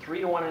 3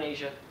 to 1 in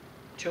Asia,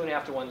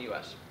 2.5 to 1 in the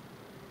US.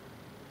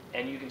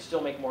 And you can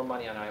still make more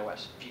money on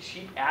iOS. If you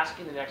keep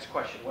asking the next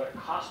question, what it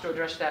costs to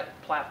address that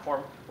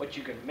platform, what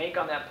you can make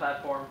on that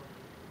platform,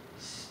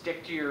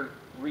 stick to your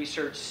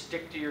research,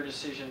 stick to your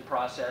decision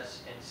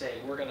process, and say,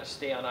 we're going to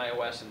stay on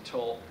iOS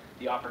until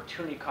the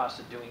opportunity cost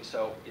of doing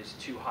so is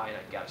too high and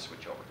I've got to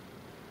switch over.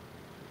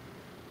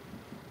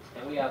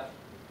 And we have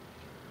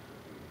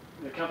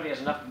the company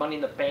has enough money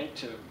in the bank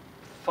to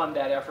fund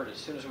that effort as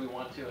soon as we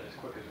want to and as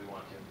quick as we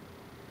want to.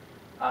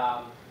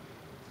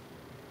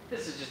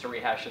 This is just a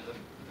rehash of the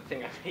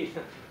thing I made.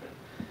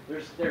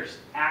 There's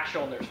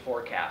actual and there's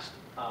forecast.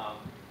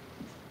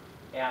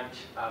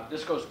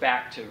 This goes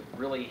back to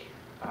really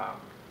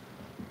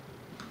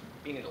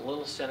being a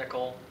little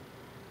cynical,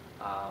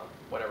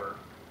 whatever,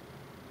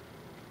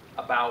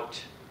 about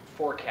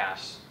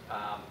forecasts,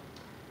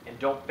 and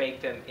don't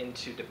bake them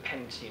into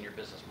dependency in your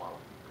business model.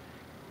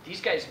 These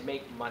guys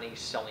make money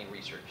selling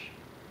research,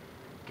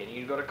 getting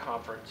you to go to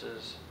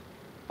conferences,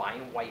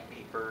 buying white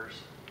papers,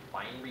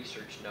 buying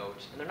research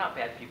notes, and they're not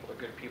bad people, they're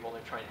good people, and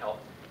they're trying to help.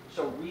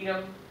 So read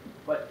them,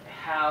 but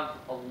have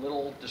a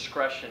little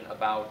discretion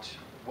about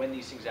when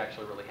these things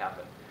actually really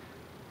happen.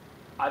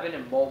 I've been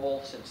in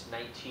mobile since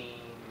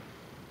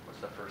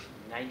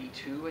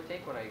 92, I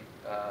think, when I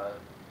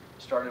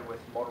started with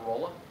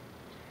Motorola.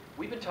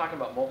 We've been talking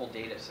about mobile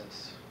data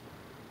since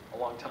a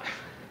long time.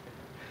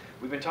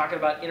 We've been talking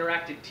about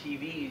interactive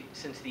TV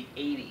since the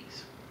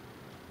 80s.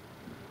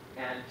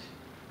 And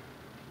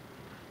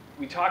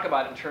we talk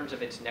about it in terms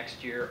of it's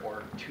next year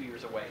or 2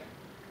 years away.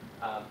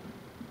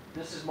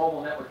 This is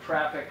mobile network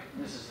traffic,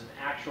 this is an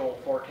actual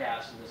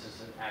forecast, and this is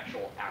an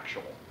actual.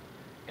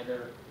 And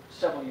they're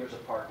several years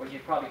apart. What you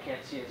probably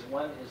can't see is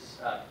one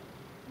is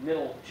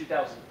middle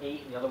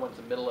 2008, and the other one's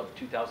the middle of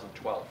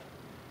 2012.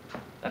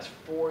 That's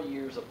 4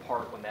 years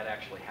apart when that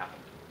actually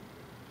happened.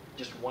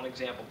 Just one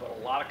example, but a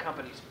lot of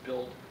companies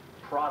build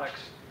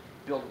products,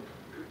 build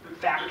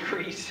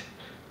factories,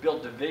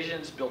 build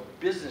divisions, build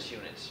business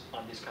units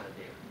on this kind of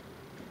data.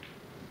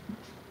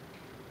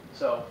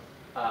 So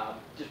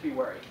just be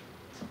wary.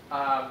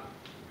 I'm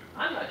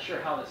not sure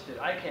how this did.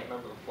 I can't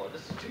remember the flow.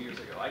 This is 2 years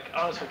ago. I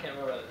honestly can't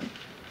remember that.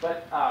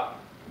 But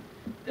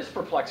this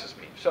perplexes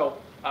me. So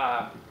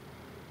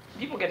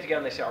people get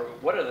together and they say,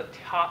 what are the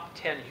top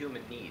 10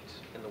 human needs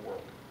in the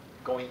world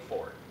going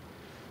forward?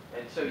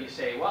 And so you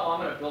say, well,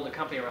 I'm going to build a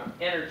company around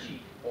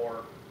energy,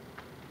 or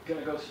going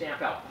to go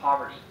stamp out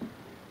poverty.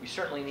 We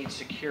certainly need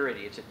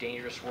security. It's a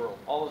dangerous world.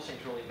 All those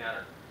things really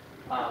matter.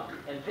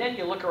 And then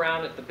you look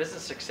around at the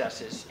business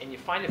successes and you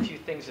find a few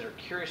things that are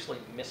curiously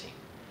missing,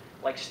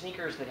 like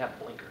sneakers that have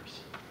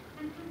blinkers,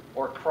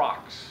 or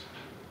Crocs.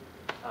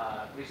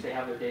 At least they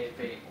have their day of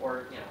fame,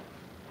 or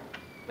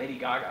Lady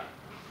Gaga.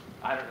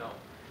 I don't know.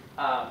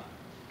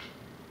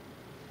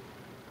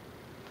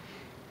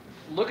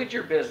 Look at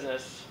your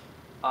business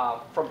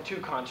from two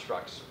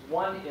constructs.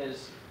 One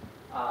is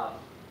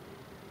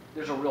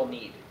there's a real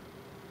need.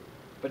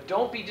 But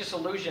don't be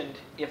disillusioned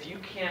if you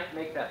can't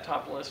make that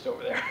top list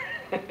over there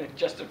and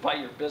justify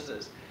your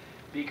business,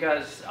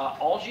 because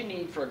all you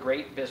need for a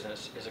great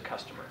business is a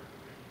customer.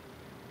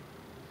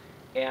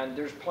 And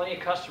there's plenty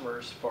of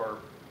customers for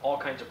all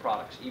kinds of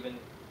products, even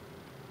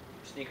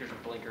sneakers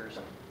with blinkers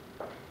and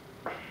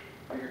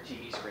bigger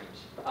TV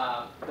screens.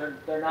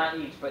 They're not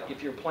needs, but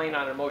if you're playing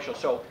on emotional.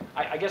 So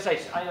I guess I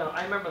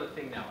remember the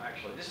thing now,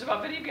 actually. This is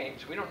about video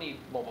games. We don't need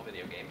mobile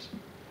video games.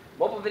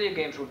 Mobile video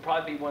games would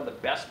probably be one of the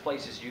best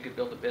places you could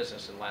build a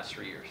business in the last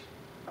 3 years.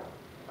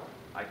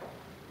 I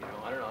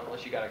don't know,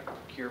 unless you got a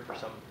cure for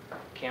some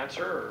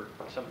cancer or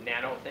some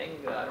nano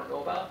thing that I don't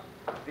know about.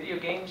 Video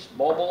games,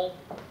 mobile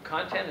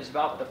content is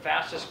about the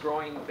fastest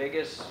growing,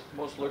 biggest,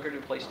 most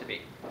lucrative place to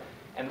be.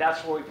 And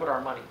that's where we put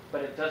our money.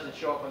 But it doesn't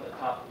show up on the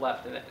top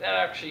left. And that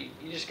actually,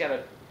 you just got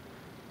to,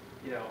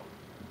 be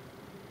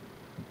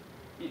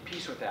at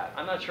peace with that.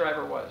 I'm not sure I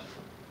ever was.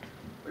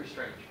 Very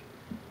strange.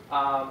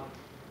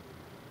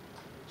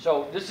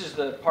 So this is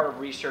the part of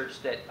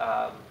research that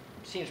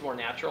seems more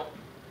natural,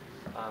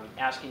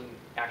 asking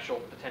actual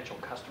potential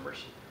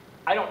customers.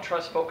 I don't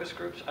trust focus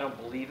groups. I don't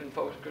believe in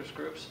focus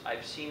groups.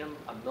 I've seen them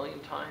a million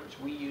times.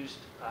 We used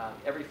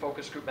every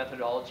focus group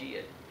methodology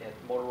at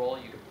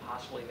Motorola you could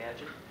possibly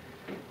imagine.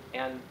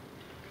 And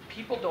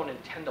people don't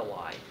intend to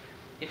lie.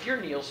 If you're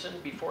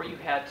Nielsen, before you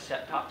had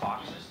set-top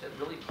boxes that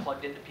really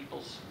plugged into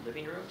people's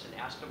living rooms and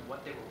asked them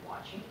what they were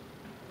watching,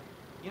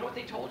 you know what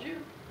they told you?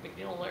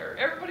 McNeil and Lehrer.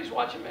 Everybody's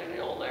watching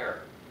McNeil and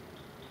Lehrer.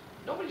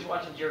 Nobody's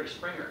watching Jerry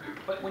Springer.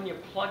 But when you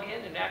plug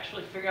in and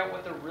actually figure out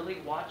what they're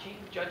really watching,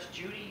 Judge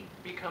Judy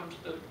becomes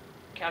the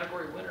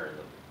category winner in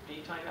the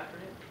daytime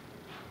afternoon.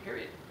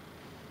 Period.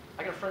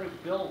 I got a friend who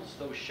builds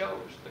those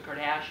shows, The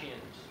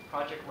Kardashians,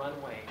 Project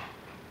Runway,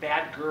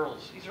 Bad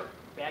Girls. These are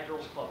Bad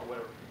Girls Club or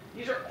whatever.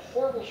 These are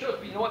horrible shows,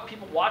 but you know what?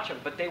 People watch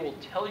them, but they will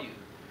tell you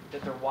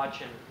that they're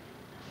watching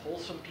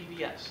wholesome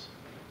PBS,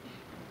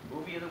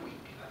 movie of the week,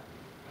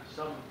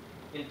 some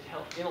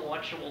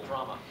intellectual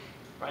drama,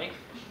 right?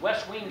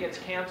 West Wing gets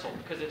canceled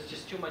because it's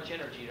just too much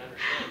energy to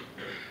understand.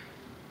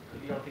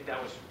 Maybe you don't think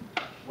that was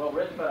well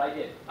written, but I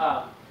did.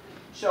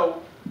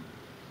 So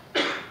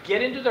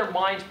get into their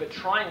minds, but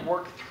try and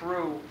work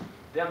through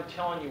them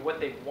telling you what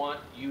they want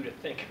you to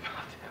think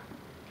about them.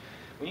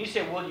 When you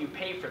say, will you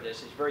pay for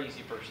this, it's very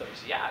easy for somebody to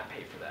say, yeah, I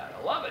pay for that.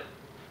 I love it.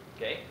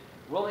 Okay?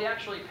 Will they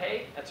actually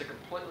pay? That's a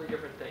completely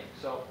different thing.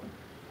 So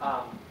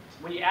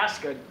when you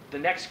ask the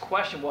next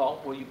question,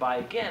 well, will you buy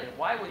again? And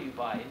why will you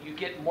buy? And you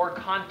get more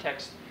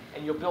context,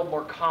 and you'll build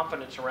more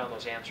confidence around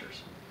those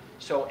answers.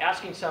 So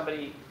asking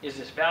somebody, is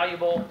this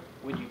valuable?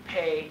 Would you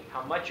pay?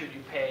 How much would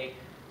you pay?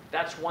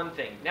 That's one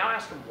thing. Now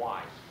ask them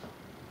why.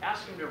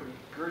 Ask them to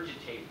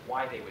regurgitate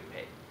why they would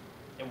pay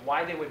and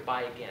why they would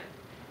buy again.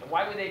 And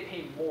why would they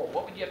pay more?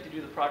 What would you have to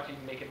do to the product to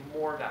make it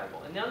more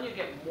valuable? And then you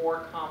get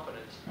more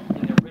confidence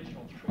in the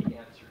original 3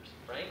 answers,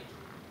 right?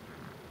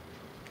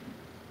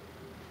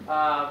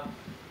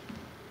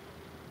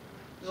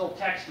 This is a little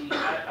texty.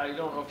 I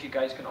don't know if you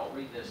guys can all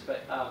read this,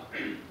 but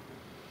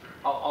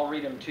I'll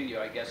read them to you,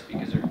 I guess,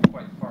 because they're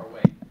quite far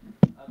away.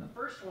 The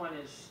first one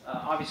is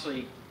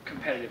obviously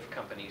competitive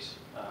companies.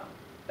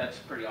 That's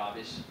pretty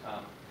obvious.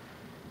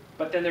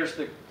 But then there's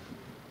the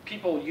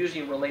people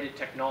using related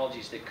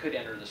technologies that could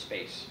enter the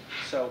space.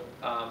 So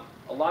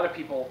a lot of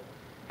people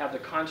have the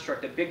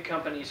construct that big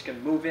companies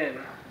can move in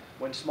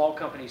when small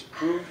companies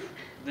prove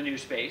the new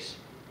space,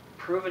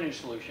 prove a new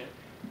solution,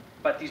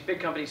 but these big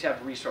companies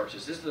have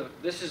resources.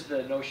 This is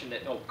the notion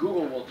that, oh,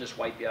 Google will just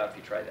wipe you out if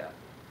you try that.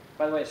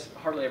 By the way, it's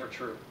hardly ever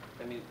true.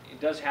 I mean,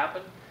 it does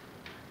happen,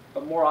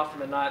 but more often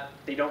than not,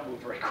 they don't move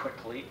very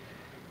quickly.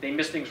 They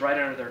miss things right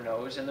under their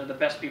nose, and they're the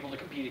best people to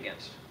compete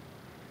against.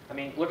 I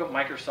mean, look what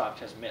Microsoft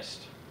has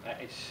missed.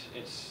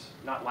 It's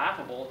not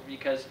laughable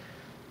because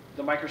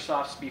the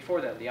Microsofts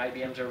before them, the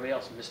IBMs, everybody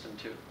else missed them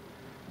too.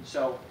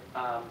 So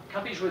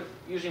companies with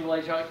using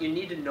related technology, you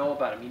need to know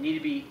about them. You need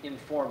to be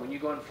informed. When you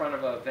go in front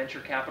of a venture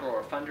capital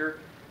or a funder,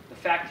 the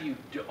fact that you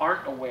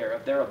aren't aware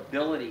of their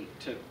ability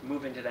to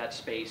move into that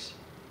space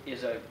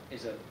is a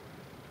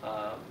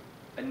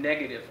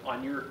negative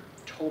on your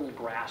total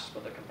grasp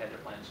of the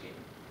competitive landscape.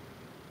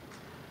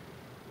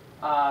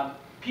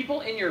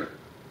 People in your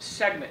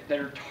segment that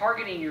are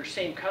targeting your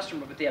same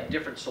customer, but they have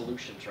different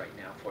solutions right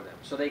now for them.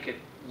 So they could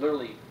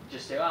literally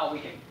just say, oh, we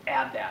can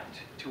add that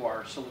to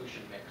our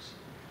solution mix.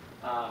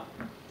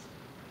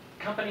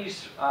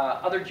 Companies,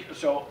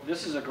 so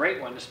this is a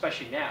great one,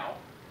 especially now,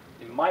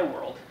 in my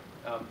world.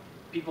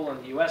 People in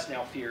the US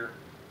now fear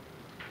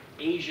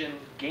Asian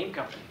game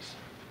companies.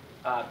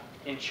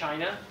 In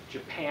China,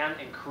 Japan,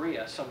 and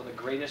Korea, some of the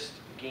greatest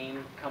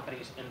game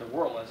companies in the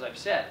world, as I've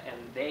said, and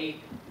they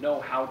know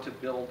how to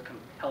build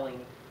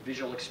compelling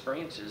visual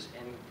experiences,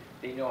 and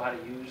they know how to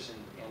use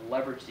and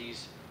leverage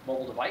these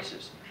mobile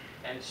devices.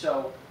 And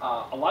so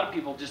a lot of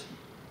people just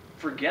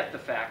forget the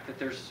fact that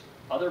there's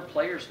other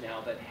players now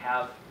that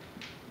have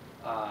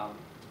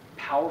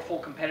powerful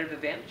competitive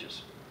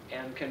advantages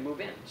and can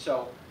move in.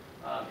 So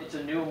it's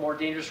a new, more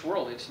dangerous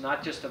world. It's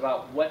not just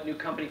about what new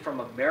company from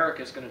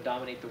America is going to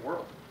dominate the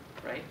world,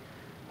 right?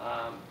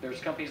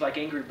 There's companies like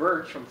Angry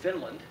Birds from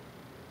Finland,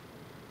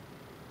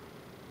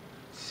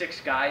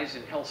 6 guys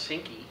in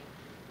Helsinki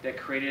that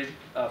created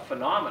a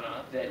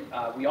phenomena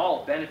that we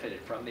all benefited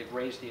from. They've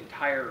raised the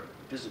entire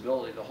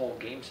visibility of the whole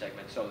game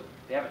segment. So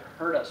they haven't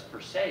hurt us per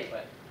se,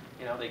 but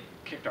you know, they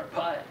kicked our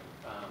butt.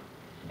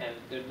 And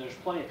there's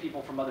plenty of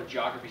people from other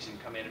geographies that can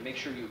come in, and make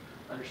sure you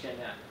understand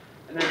that.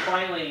 And then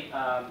finally,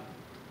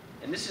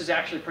 and this is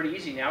actually pretty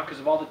easy now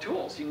because of all the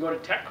tools. You can go to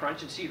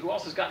TechCrunch and see who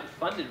else has gotten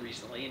funded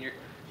recently, and you're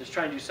just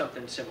trying to do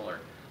something similar.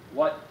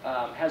 What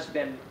has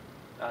been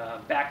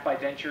backed by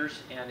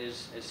ventures and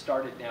is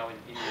started now in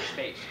your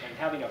space, and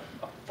having a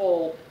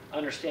full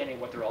understanding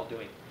of what they're all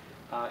doing.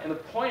 And the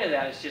point of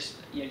that is just,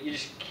 you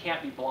just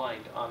can't be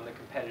blind on the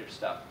competitive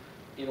stuff.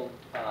 It'll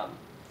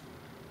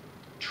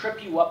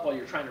trip you up while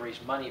you're trying to raise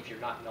money if you're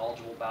not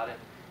knowledgeable about it.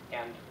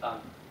 And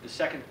the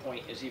second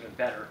point is even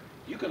better.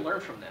 You can learn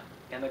from them.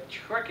 And the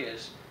trick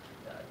is,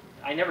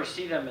 I never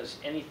see them as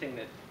anything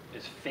that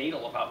is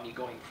fatal about me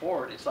going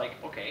forward. It's like,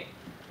 okay,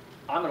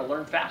 I'm going to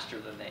learn faster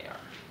than they are.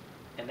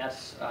 And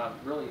that's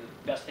really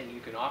the best thing you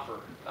can offer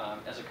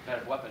as a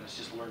competitive weapon, is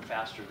just learn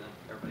faster than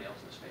everybody else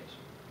in the space.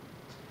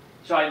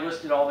 So I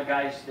listed all the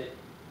guys that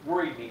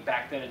worried me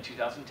back then in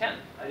 2010.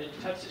 I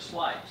didn't touch this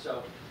slide.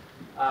 So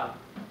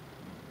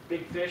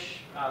Big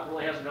Fish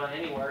really hasn't gone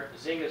anywhere.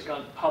 Zynga's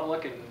gone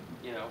public, and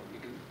you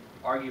can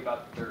argue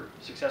about their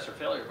success or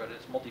failure, but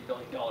it's a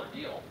multi-billion-dollar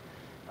deal.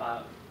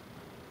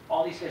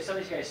 All these guys, some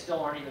of these guys still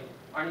aren't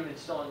even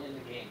still in the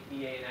game.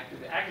 EA and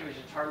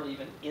Activision's hardly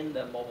even in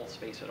the mobile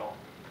space at all.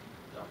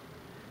 So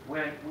we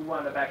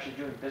wound up actually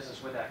doing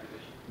business with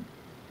Activision.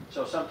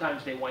 So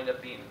sometimes they wind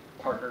up being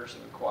partners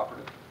and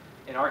cooperative.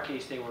 In our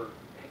case, they were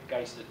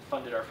guys that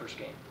funded our first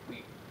game.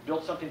 We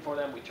built something for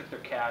them. We took their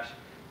cash.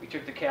 We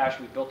took the cash.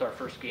 We built our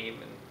first game,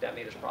 and that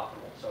made us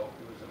profitable. So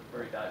it was a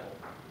very valuable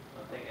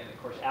thing. And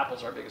of course,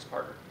 Apple's our biggest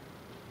partner.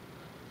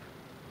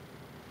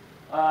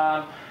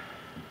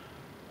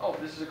 Oh,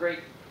 this is a great.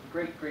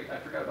 I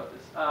forgot about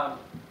this.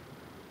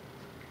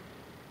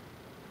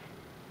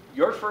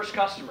 Your first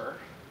customer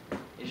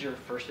is your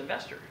first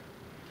investor.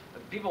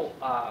 People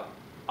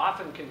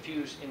often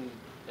confuse in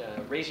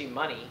raising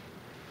money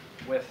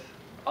with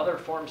other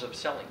forms of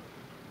selling.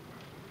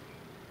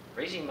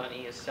 Raising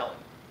money is selling.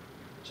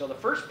 So the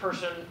first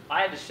person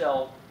I had to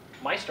sell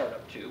my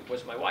startup to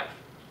was my wife.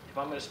 If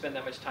I'm going to spend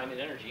that much time and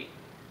energy,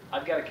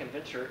 I've got to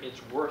convince her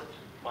it's worth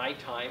my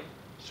time,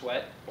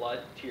 sweat, blood,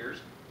 tears,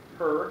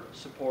 her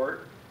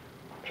support,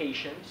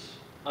 patience,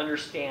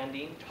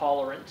 understanding,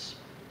 tolerance.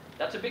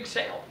 That's a big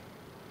sale.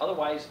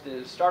 Otherwise,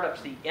 the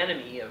startup's the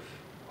enemy of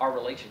our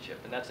relationship,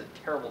 and that's a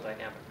terrible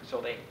dynamic.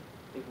 So they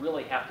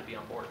really have to be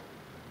on board.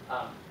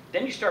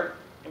 Then you start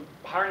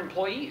hiring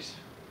employees.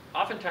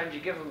 Oftentimes,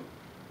 you give them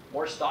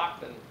more stock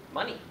than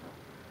money.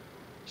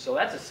 So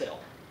that's a sale,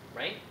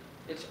 right?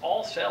 It's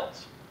all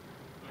sales.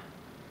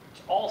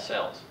 It's all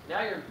sales.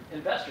 Now you're an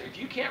investor. If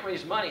you can't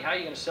raise money, how are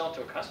you going to sell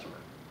to a customer?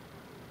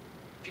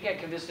 If you can't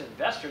convince an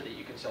investor that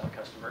you can sell a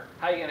customer,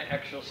 how are you going to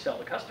actually sell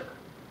the customer?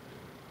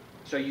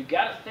 So you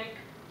got to think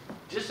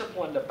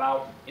disciplined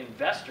about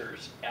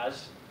investors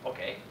as,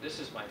 okay, this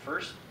is my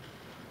first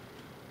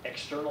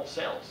external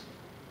sales.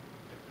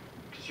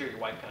 Consider your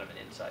wife kind of an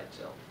inside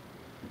sale.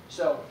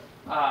 So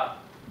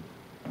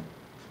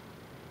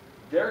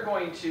they're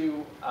going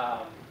to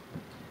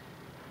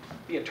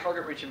be a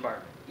target-rich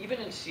environment. Even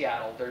in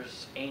Seattle,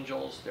 there's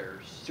angels,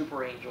 there's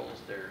super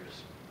angels,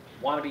 there's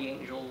wannabe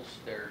angels,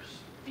 there's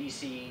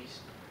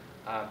VCs.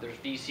 There's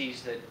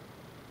VCs that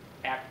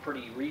act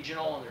pretty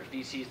regional, and there's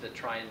VCs that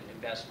try and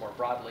invest more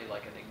broadly,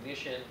 like an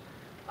Ignition.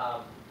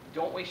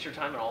 Don't waste your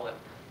time on all of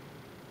them.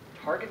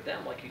 Target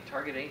them like you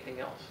target anything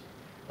else,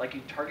 like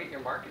you target your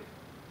market,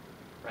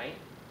 right?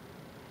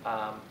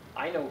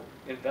 I know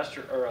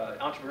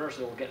entrepreneurs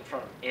that will get in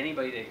front of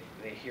anybody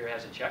they hear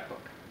has a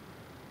checkbook,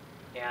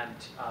 and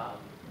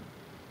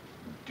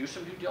do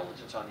some due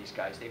diligence on these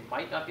guys. They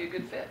might not be a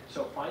good fit.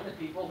 So find the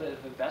people that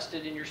have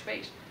invested in your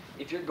space.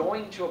 If you're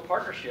going to a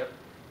partnership,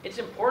 it's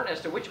important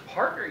as to which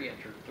partner you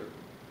enter through.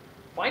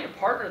 Find a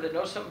partner that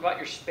knows something about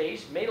your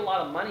space, made a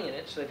lot of money in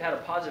it, so they've had a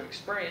positive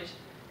experience,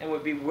 and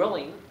would be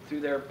willing,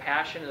 through their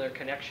passion and their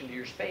connection to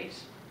your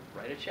space,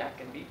 write a check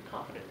and be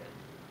confident in it.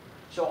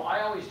 So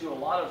I always do a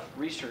lot of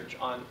research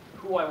on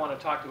who I want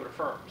to talk to at a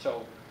firm.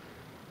 So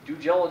due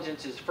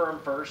diligence is firm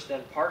first,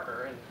 then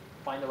partner, and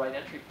find the right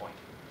entry point.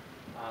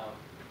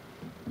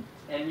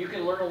 And you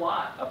can learn a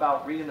lot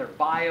about reading their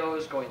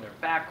bios, going their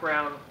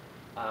background.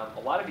 A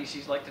lot of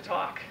VCs like to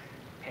talk.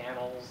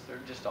 Panels, they're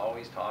just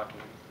always talking.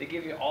 They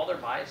give you all their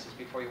biases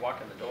before you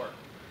walk in the door.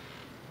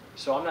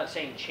 So I'm not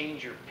saying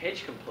change your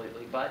pitch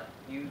completely, but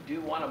you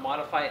do want to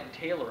modify it and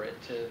tailor it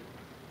to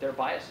their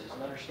biases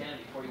and understand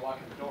before you walk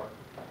in the door.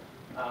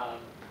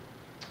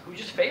 Who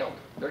just failed?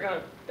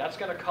 That's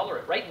gonna color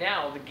it. Right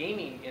now, the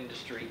gaming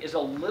industry is a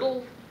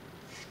little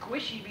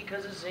squishy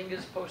because of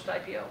Zynga's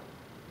post-IPO.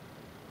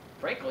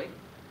 Frankly,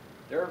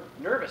 they're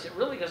nervous. It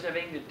really doesn't have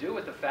anything to do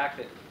with the fact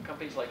that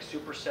companies like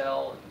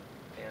Supercell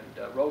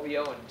and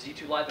Rovio and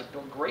Z2 Live have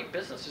built great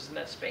businesses in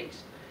that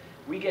space.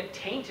 We get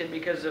tainted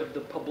because of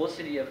the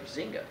publicity of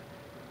Zynga.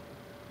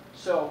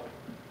 So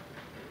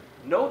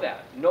know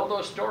that. Know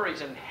those stories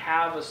and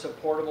have a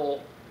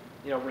supportable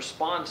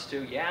response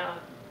to, yeah,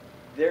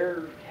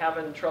 they're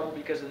having trouble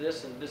because of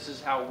this, and this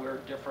is how we're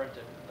different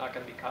and not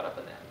going to be caught up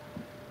in that.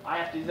 I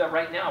have to do that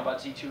right now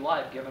about Z2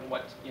 Live, given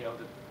what,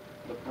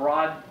 the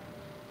broad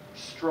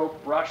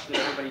stroke brush that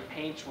everybody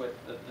paints with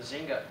the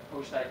Zynga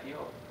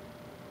post-IPO.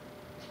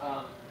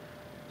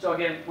 So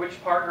again, which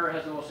partner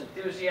has the most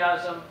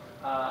enthusiasm?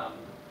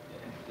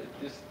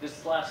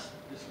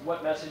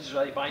 What messages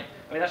are they buying?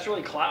 I mean, that's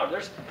really cloud.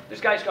 There's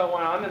guys going,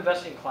 well, I'm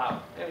investing in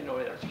cloud. I don't even know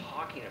what they're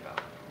talking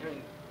about.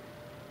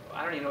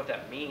 I don't even know what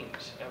that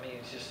means. I mean,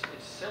 it's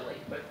silly.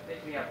 But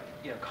we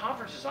have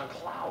conferences on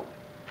cloud.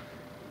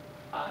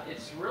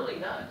 It's really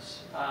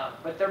nuts.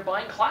 But they're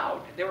buying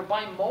cloud. They were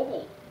buying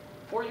mobile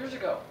 4 years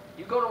ago.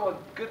 You go to a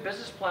good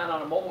business plan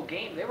on a mobile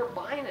game, they were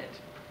buying it.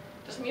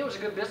 Doesn't mean it was a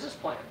good business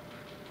plan,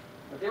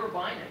 but they were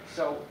buying it.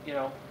 So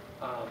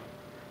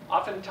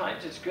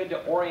oftentimes it's good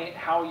to orient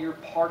how you're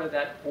part of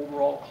that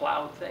overall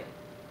cloud thing.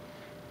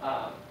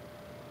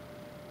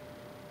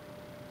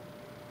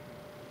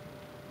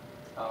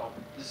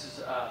 This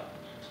is I'm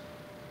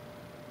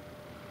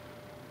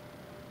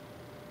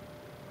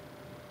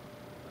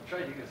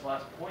trying to think of this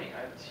last point.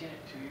 I haven't seen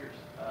it in 2 years.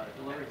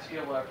 Delivering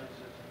scalable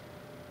opportunities.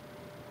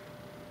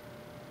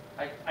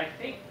 I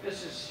think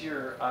this is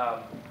your,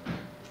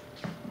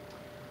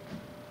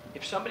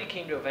 if somebody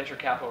came to a venture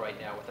capital right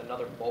now with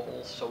another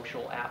mobile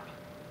social app,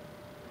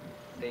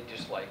 they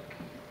just like,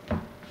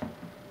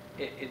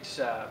 they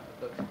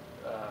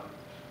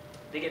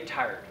get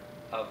tired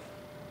of,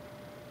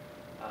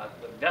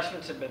 the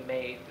investments have been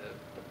made,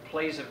 the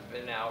plays have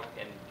been out,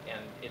 and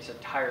it's a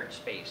tired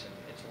space, and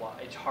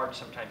it's hard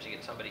sometimes to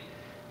get somebody,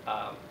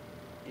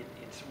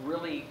 it's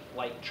really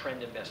like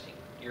trend investing.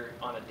 You're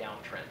on a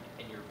downtrend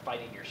and you're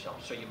fighting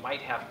yourself. So you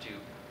might have to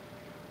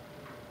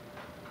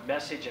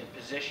message and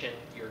position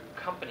your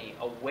company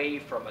away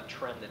from a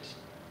trend that's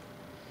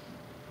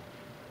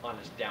on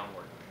its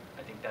downward.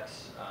 I think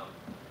that's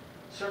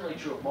certainly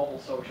true of mobile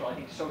social. I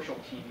think social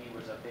TV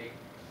was a big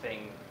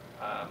thing,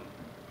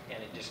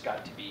 and it just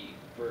got to be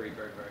very,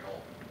 very, very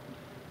old.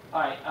 All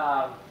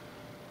right,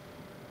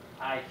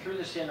 I threw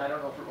this in. I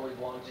don't know if it really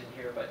belongs in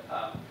here, but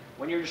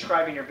when you're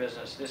describing your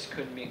business, this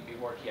could be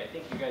more key. I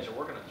think you guys are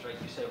working on this, right?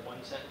 You said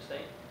one sentence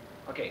thing?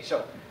 Okay,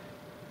 so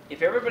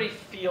if everybody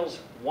feels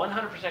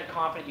 100%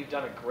 confident you've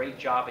done a great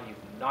job and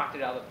you've knocked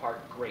it out of the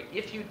park, great.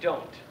 If you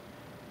don't,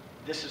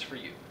 this is for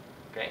you,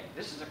 okay?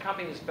 This is a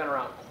company that's been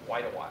around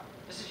quite a while.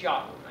 This is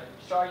Yahoo.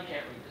 I'm sorry you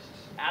can't read this.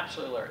 It's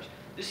absolutely hilarious.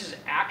 This is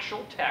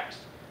actual text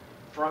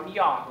from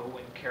Yahoo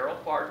when Carol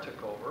Barr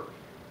took over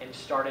and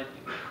started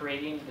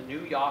creating the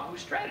new Yahoo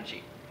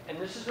strategy. And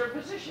this is their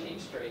positioning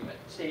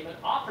statement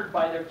offered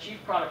by their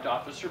Chief Product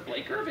Officer,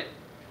 Blake Irvin.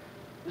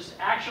 This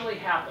actually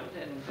happened,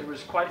 and there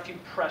was quite a few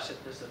press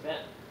at this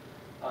event.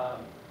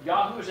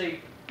 Yahoo is a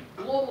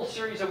global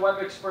series of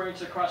web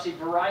experience across a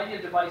variety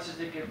of devices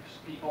that gives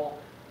people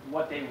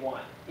what they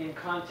want. In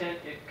content,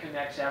 it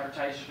connects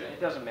advertisers.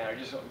 It doesn't matter. It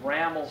just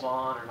rambles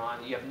on and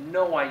on. You have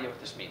no idea what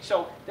this means.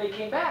 So they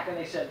came back and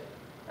they said,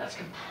 that's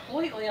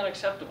completely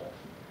unacceptable.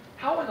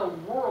 How in the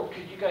world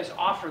could you guys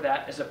offer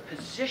that as a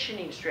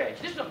positioning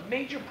strategy? This is a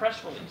major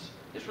press release.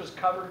 This was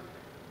covered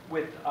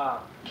with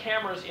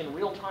cameras in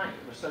real time.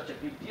 It was such a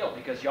big deal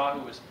because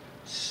Yahoo was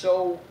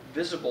so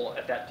visible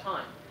at that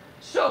time.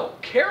 So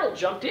Carol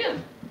jumped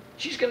in.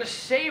 She's going to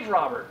save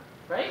Robert,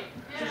 right?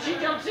 So she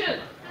jumps in.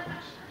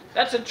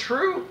 That's a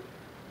true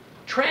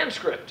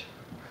transcript.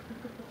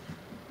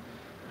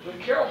 When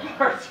Carol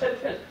Barr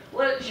said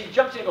this, she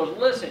jumps in and goes,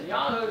 listen,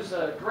 Yahoo's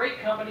a great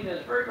company that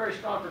is very, very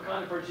strong for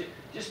content purchase.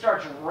 Just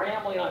starts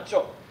rambling on.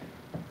 So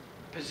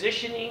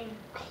positioning,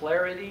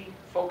 clarity,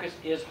 focus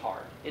is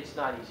hard. It's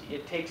not easy.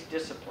 It takes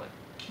discipline.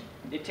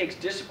 It takes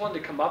discipline to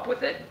come up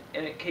with it,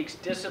 and it takes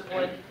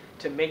discipline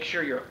to make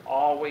sure you're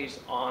always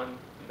on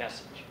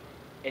message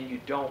and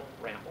you don't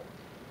ramble.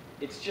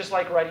 It's just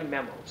like writing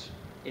memos.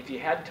 If you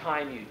had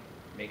time, you'd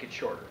make it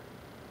shorter,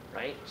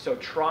 right? So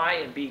try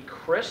and be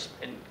crisp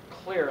and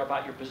clear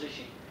about your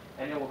positioning,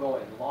 and it will go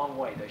a long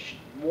way.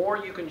 The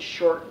more you can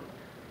shorten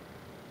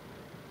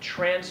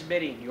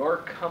transmitting your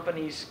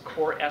company's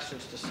core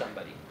essence to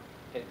somebody.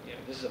 And,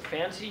 this is a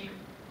fancy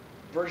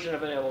version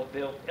of an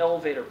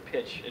elevator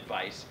pitch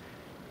advice,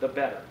 the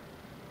better.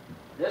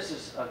 This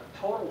is a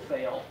total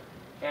fail,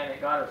 and it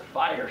got her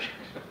fired.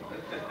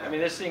 I mean,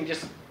 this thing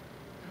just,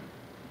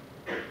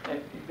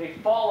 and they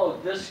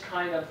followed this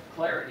kind of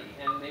clarity,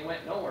 and they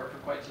went nowhere for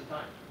quite some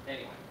time.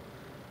 Anyway,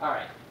 all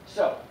right,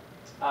 so,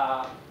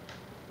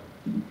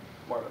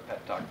 more of a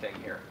pep talk thing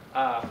here.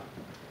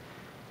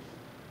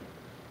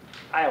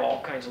 I have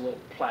all kinds of little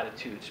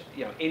platitudes.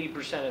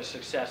 80% of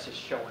success is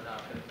showing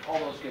up and all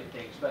those good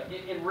things. But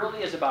it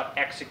really is about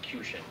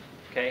execution,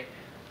 okay?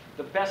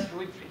 The best,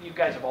 you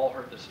guys have all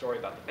heard the story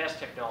about the best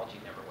technology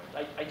never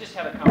wins. I just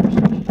had a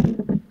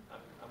conversation.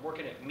 I'm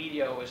working at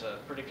Medio as a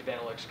predictive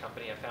analytics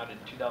company I founded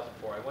in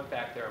 2004. I went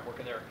back there. I'm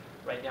working there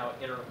right now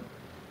at interim.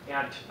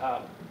 And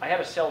I had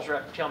a sales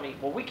rep tell me,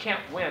 well, we can't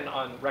win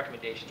on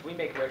recommendations. We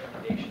make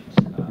recommendations.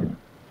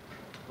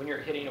 When you're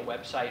hitting a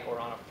website or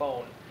on a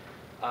phone,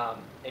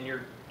 and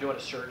you're doing a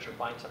search or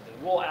buying something,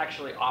 we'll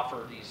actually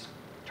offer these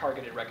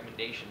targeted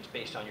recommendations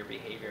based on your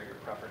behavior, your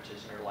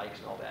preferences, and your likes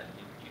and all that.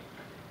 You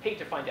hate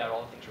to find out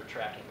all the things we're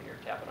tracking when you're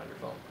tapping on your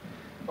phone,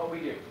 but we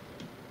do.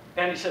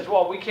 And he says,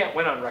 well, we can't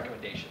win on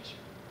recommendations.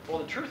 Well,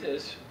 the truth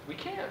is, we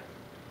can.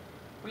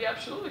 We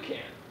absolutely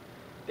can.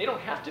 They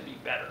don't have to be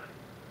better.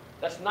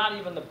 That's not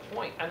even the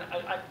point. And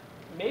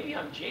maybe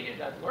I'm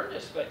jaded, I've learned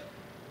this, but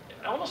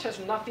it almost has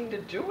nothing to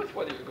do with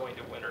whether you're going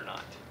to win or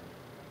not.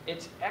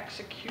 It's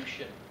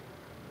execution.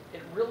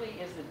 It really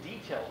is the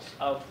details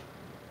of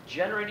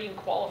generating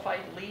qualified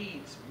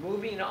leads,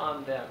 moving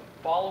on them,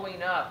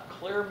 following up,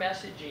 clear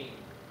messaging,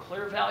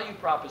 clear value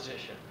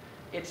proposition.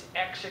 It's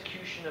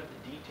execution of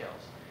the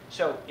details.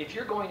 So if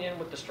you're going in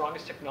with the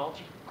strongest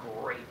technology,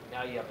 great.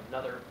 Now you have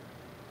another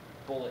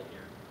bullet in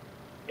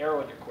your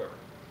arrow in your quiver.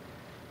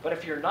 But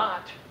if you're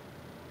not,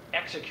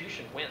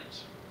 execution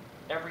wins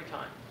every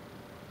time.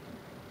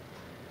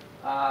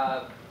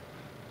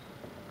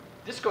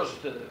 This goes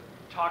to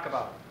talk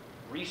about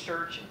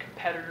research and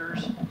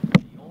competitors.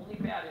 The only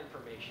bad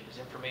information is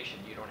information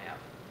you don't have,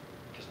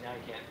 because now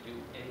you can't do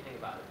anything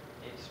about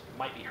it. It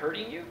might be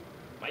hurting you,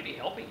 might be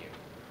helping you,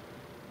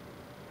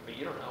 but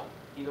you don't know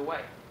either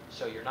way.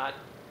 So you're not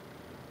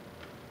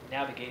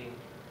navigating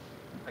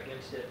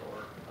against it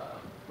or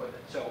with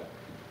it. So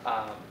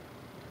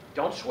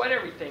don't sweat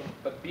everything,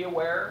 but be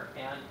aware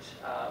and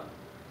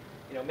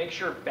make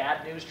sure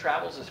bad news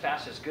travels as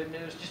fast as good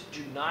news. Just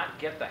do not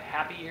get the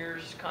happy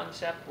ears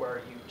concept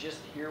where you just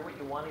hear what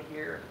you want to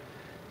hear.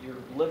 You're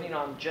living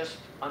on just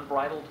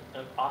unbridled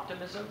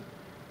optimism.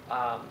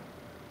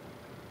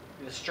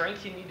 The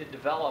strength you need to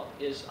develop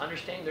is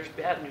understanding there's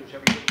bad news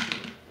every day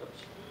too.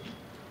 Oops.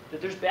 That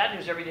there's bad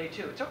news every day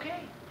too. It's okay.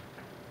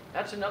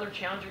 That's another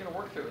challenge you're going to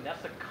work through, and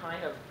that's the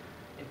kind of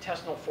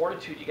intestinal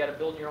fortitude you got to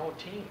build in your own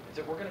team. Is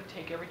that we're going to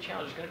take every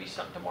challenge. There's going to be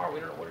something tomorrow. We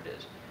don't know what it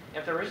is. And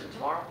if there isn't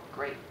tomorrow,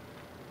 great.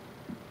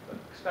 But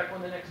expect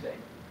one the next day.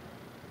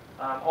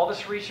 All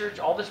this research,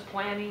 all this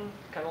planning,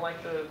 kind of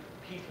like the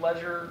Heath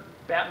Ledger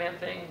Batman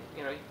thing.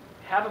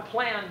 Have a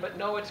plan, but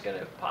know it's going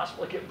to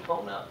possibly get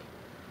blown up.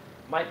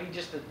 Might be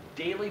just a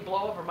daily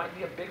blow up, or might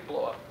be a big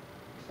blow up.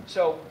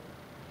 So,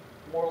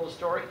 moral of the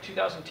story: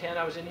 2010,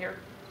 I was in here.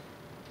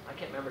 I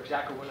can't remember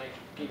exactly when I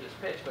gave this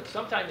pitch, but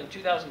sometime in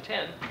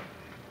 2010,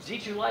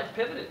 Z2 Live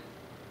pivoted.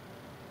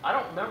 I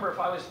don't remember if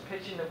I was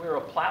pitching that we were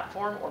a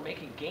platform or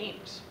making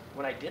games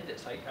when I did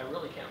this. I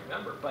really can't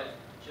remember, but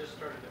just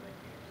started to make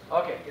games.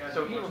 Okay,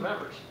 so he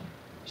remembers.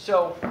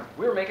 So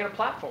we were making a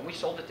platform. We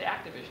sold it to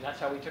Activision. That's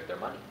how we took their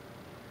money.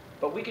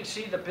 But we could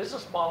see the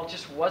business model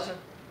just wasn't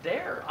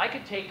there. I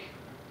could take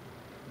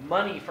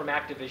money from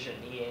Activision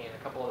and EA and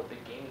a couple other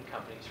big gaming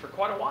companies for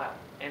quite a while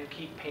and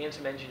keep paying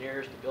some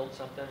engineers to build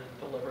something and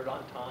deliver it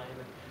on time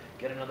and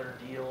get another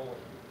deal and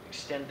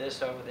extend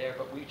this over there,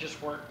 but we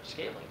just weren't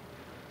scaling.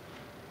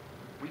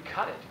 We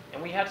cut it,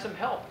 and we had some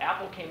help.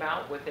 Apple came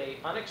out with an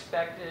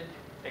unexpected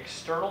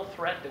external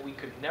threat that we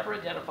could never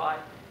identify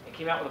and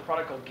came out with a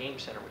product called Game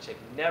Center, which they've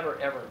never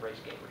ever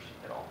embraced gamers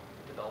at all,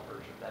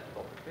 developers or that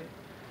developer community.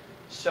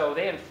 So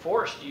they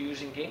enforced you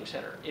using Game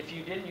Center. If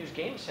you didn't use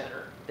Game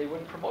Center, they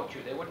wouldn't promote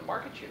you, they wouldn't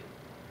market you.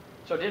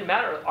 So it didn't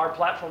matter. Our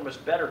platform was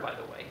better, by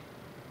the way,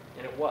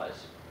 and it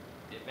was.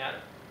 It didn't matter.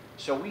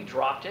 So we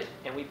dropped it,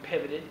 and we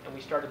pivoted, and we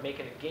started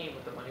making a game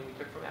with the money we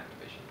took from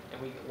Activision.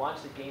 And we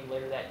launched the game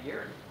later that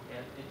year,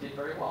 and it did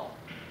very well.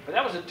 But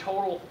that was a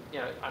total, I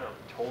don't know,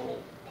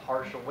 total,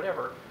 partial,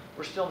 whatever.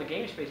 We're still in the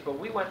game space, but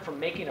we went from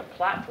making a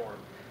platform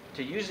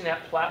to using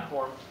that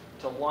platform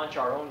to launch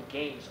our own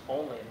games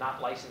only and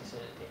not licensing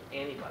it to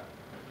anybody.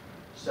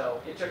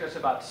 So it took us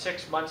about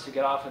 6 months to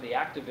get off of the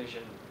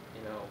Activision,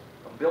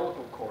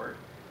 umbilical cord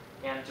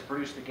and to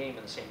produce the game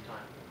at the same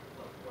time.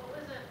 What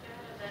was it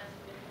that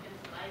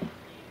significance like for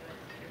you as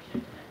leadership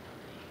in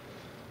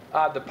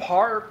that company?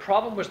 The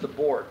problem was the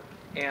board.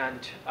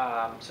 And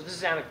so this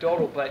is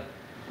anecdotal, but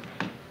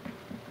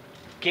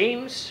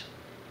games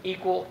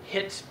equal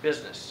hits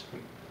business,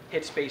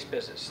 hits-based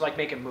business. It's like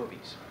making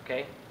movies,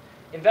 okay?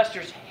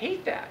 Investors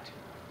hate that.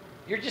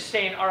 You're just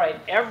saying, all right,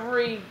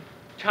 every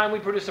time we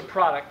produce a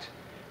product,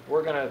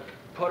 we're going to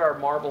put our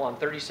marble on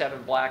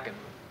 37 black and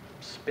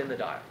spin the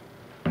dial.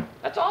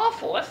 That's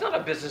awful. That's not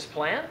a business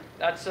plan.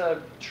 That's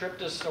a trip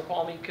to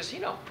Snoqualmie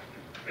Casino,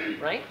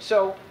 right?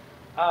 So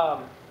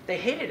they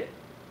hated it.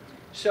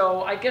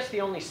 So I guess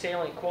the only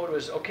salient quote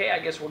was, okay, I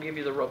guess we'll give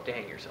you the rope to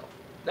hang yourself.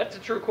 That's a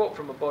true quote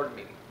from a board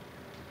meeting.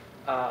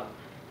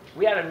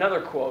 We had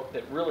another quote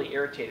that really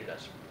irritated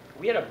us.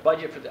 We had a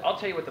budget for I'll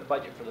tell you what the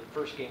budget for the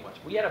first game was.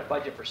 We had a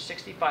budget for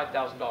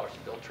 $65,000 to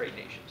build Trade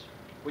Nations,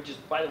 which is,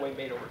 by the way,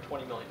 made over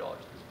 $20 million at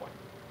this point.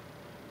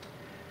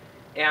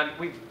 And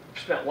we've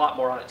spent a lot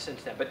more on it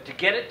since then. But to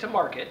get it to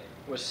market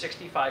was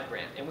 65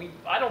 grand. And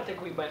I don't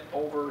think we went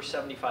over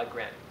 75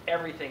 grand,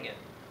 everything in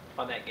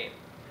on that game.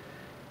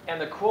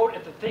 And the quote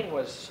at the thing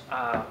was,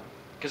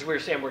 because we were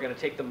saying we're going to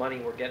take the money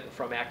we're getting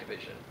from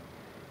Activision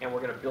and we're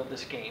going to build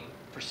this game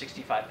for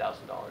 $65,000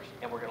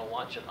 and we're going to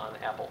launch it on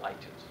Apple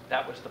iTunes.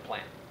 That was the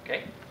plan,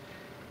 okay?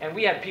 And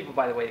we had people,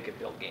 by the way, that could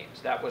build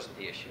games. That wasn't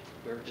the issue.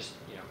 We were just,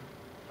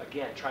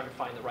 again, trying to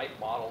find the right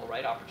model, the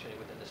right opportunity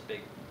within this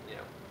big,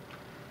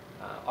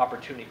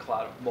 opportunity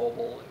cloud of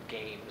mobile and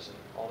games and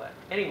all that.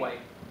 Anyway,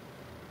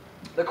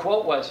 the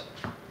quote was,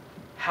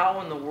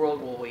 how in the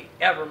world will we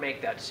ever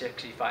make that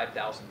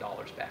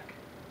 $65,000 back?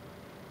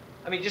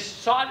 I mean,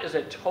 just saw it as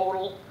a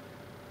total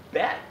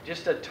bet,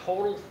 just a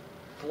total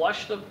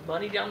flush the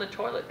money down the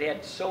toilet. They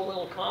had so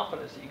little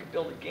confidence that you could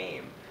build a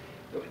game.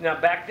 Now,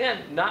 back then,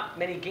 not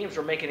many games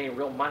were making any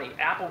real money.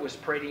 Apple was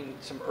parading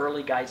some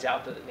early guys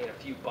out there that made a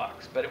few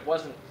bucks, but it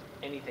wasn't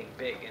anything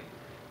big in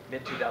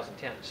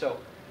mid-2010. So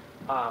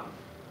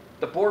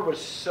the board was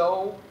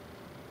so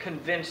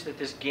convinced that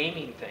this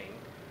gaming thing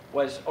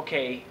was,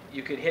 okay,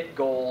 you could hit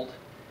gold,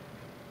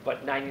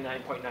 but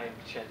 99.9%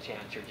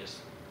 chance you're just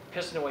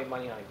pissing away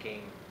money on a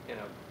game,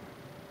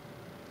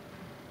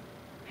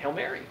 Hail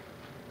Mary,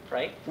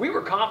 right? We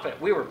were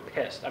confident. We were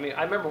pissed. I mean,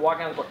 I remember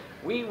walking on the board.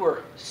 We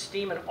were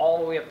steaming all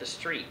the way up the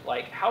street.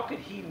 Like, how could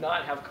he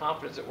not have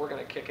confidence that we're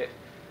going to kick it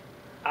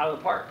out of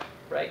the park,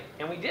 right?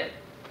 And we did.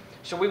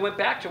 So we went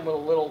back to him with a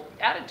little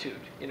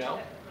attitude,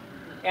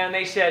 And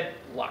they said,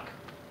 luck.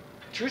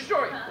 True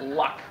story,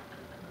 luck.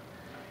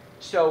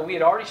 So we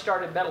had already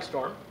started Metal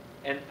Storm,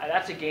 and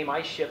that's a game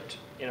I shipped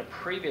in a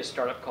previous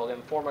startup called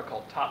Informa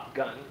called Top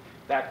Gun,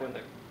 back when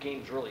the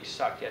games really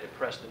sucked. You had to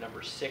press the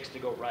number 6 to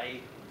go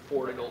right, and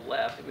 4 to go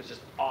left. It was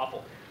just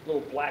awful.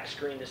 Little black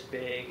screen this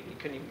big, and you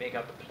couldn't even make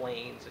out the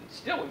planes. And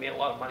still, we made a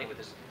lot of money with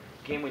this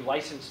game. We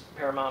licensed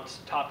Paramount's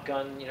Top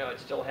Gun. It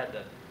still had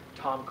the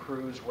Tom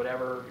Cruise,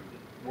 whatever,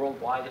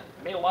 worldwide. It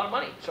made a lot of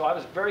money. So I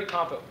was very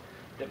confident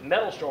that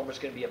Metal Storm was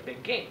going to be a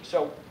big game.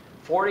 So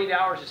 48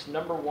 hours, it's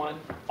 #1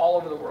 all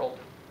over the world.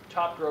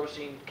 Top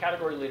grossing,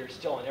 category leader,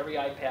 still on every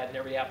iPad and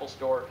every Apple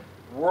store,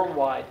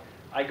 worldwide.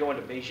 I go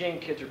into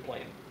Beijing, kids are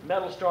playing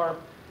Metal Storm.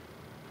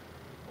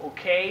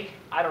 Okay,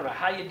 I don't know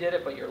how you did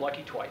it, but you're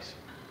lucky twice.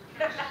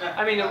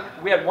 I mean,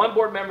 we had one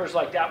board member's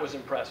like, that was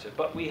impressive,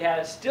 but we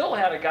still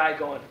had a guy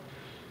going,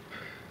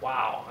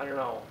 wow, I don't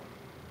know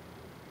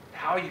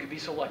how you could be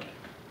so lucky.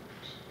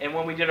 And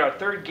when we did our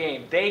third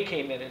game, they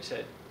came in and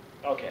said,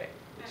 okay,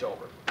 it's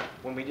over.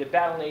 When we did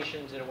Battle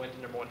Nations and it went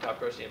to #1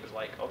 top grossing, it was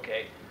like,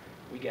 okay,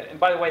 we get it. And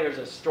by the way, there's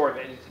a story,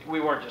 but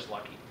we weren't just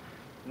lucky.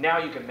 Now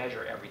you can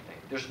measure everything.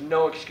 There's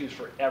no excuse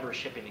for ever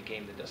shipping a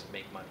game that doesn't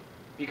make money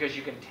because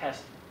you can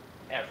test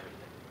everything.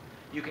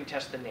 You can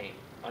test the name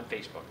on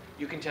Facebook.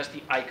 You can test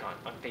the icon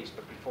on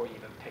Facebook before you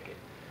even pick it.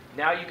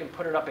 Now you can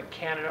put it up in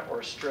Canada or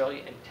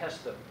Australia and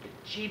test the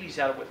jeebies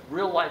out of it with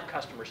real live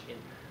customers in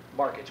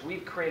markets.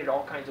 We've created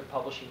all kinds of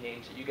publishing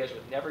names that you guys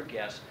would never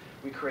guess.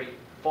 We create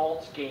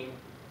false game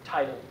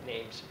title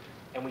names,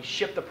 and we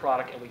ship the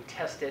product and we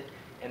test it,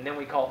 and then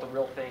we call it the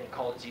real thing,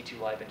 call it Z2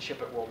 Live, and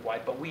ship it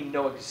worldwide. But we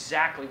know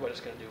exactly what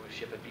it's going to do with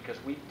ship it because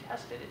we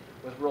tested it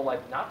with real life,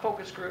 not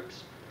focus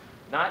groups,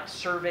 not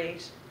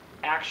surveys,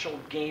 actual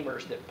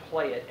gamers that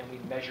play it, and we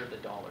measure the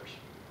dollars.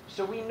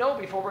 So we know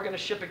before we're going to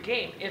ship a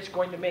game, it's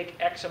going to make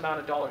X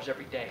amount of dollars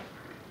every day.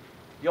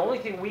 The only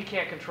thing we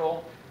can't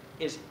control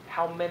is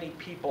how many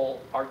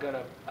people are going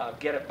to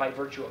get it by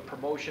virtue of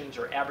promotions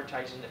or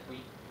advertising that we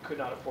could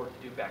not afford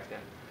to do back then.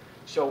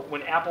 So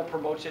when Apple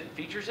promotes it and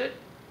features it,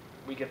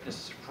 we get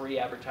this free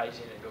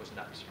advertising and it goes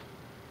nuts.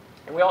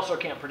 And we also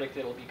can't predict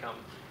that it'll become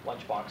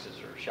lunch boxes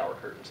or shower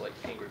curtains like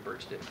Angry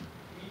Birds did. Can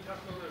you talk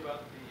a little bit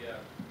about the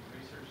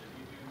research that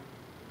you do,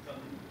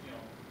 something, you know,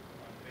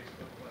 on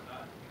Facebook and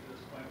whatnot, to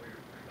this point where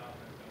you're pretty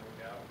confident it's going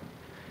to work out?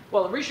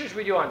 Well, the research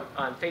we do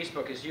on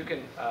Facebook is you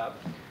can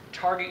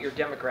target your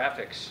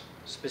demographics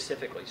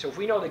specifically. So if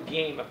we know the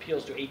game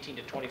appeals to 18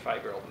 to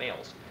 25-year-old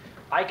males,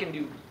 I can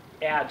do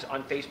ads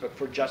on Facebook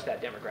for just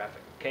that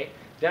demographic, okay?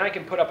 Then I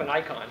can put up an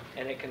icon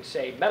and it can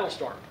say Metal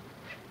Storm,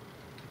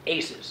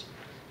 Aces,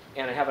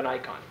 and I have an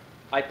icon.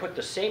 I put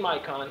the same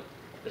icon,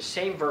 the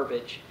same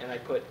verbiage, and I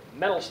put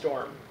Metal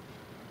Storm,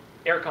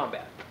 Air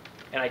Combat,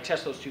 and I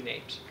test those two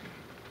names.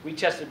 We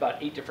tested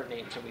about 8 different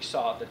names and we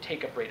saw the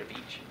take-up rate of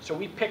each. So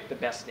we picked the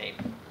best name.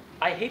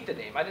 I hate the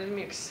name. It doesn't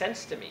make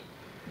sense to me.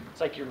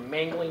 It's like you're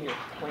mangling your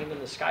plane in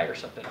the sky or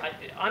something.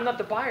 I'm not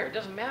the buyer. It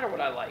doesn't matter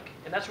what I like.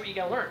 And that's what you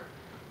got to learn.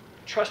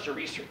 Trust your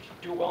research.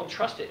 Do well and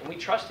trust it. And we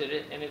trusted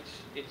it, and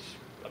it's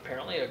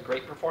apparently a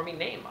great performing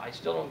name. I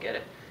still don't get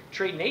it.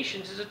 Trade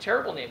Nations is a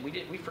terrible name.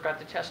 We forgot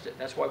to test it.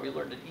 That's why we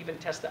learned to even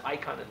test the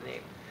icon of the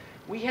name.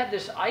 We had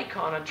this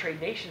icon on Trade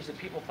Nations that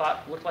people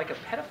thought looked like a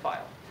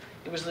pedophile.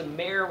 It was the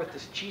mayor with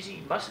this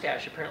cheesy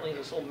mustache, apparently, and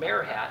this little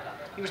mayor hat.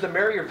 He was the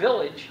mayor of your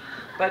village,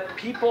 but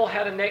people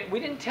had a we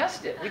didn't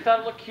test it. We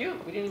thought it looked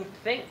cute. We didn't even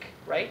think,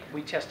 right?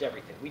 We test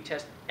everything. We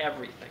test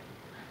everything.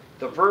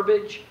 The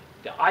verbiage,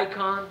 the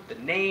icon, the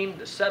name,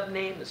 the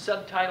subname, the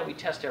subtitle, we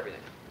test everything.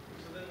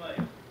 So then, like,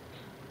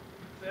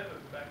 they have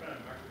a background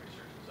in market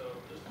research, so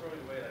just throwing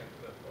away like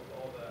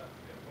all the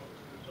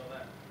focus groups, all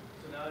that.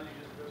 So now you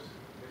just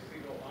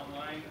basically go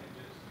online and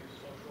just do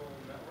social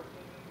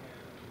networking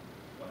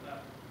and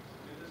whatnot.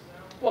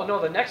 Well,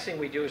 no, the next thing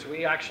we do is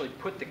we actually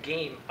put the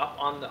game up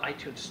on the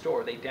iTunes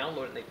store. They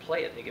download it and they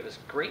play it and they give us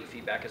great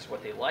feedback as to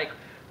what they like.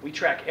 We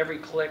track every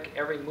click,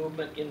 every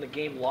movement in the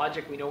game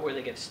logic. We know where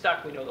they get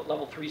stuck. We know that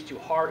level 3 is too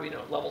hard. We know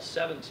that level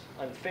 7's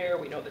unfair.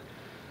 We know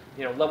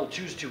that level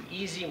 2 is too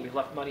easy and we've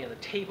left money on the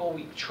table.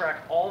 We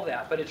track all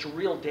that, but it's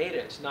real data.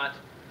 It's not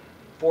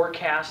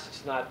forecast.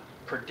 It's not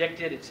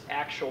predicted. It's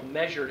actual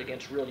measured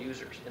against real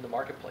users in the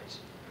marketplace.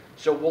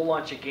 So we'll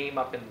launch a game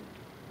up in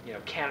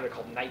Canada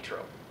called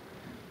Nitro,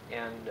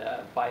 and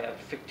by a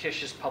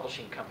fictitious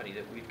publishing company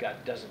that we've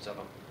got dozens of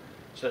them.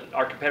 So that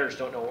our competitors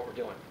don't know what we're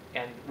doing.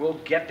 And we'll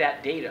get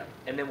that data,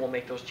 and then we'll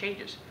make those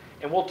changes.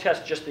 And we'll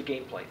test just the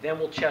gameplay. Then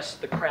we'll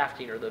test the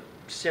crafting or the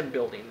sim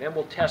building. Then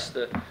we'll test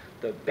the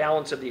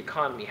balance of the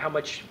economy, how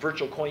much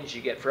virtual coins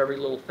you get for every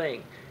little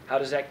thing. How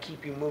does that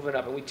keep you moving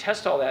up? And we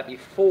test all that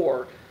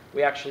before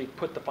we actually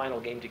put the final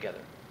game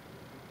together.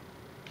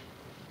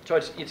 So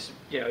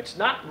it's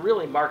not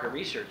really market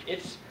research.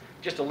 It's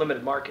just a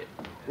limited market.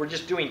 We're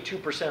just doing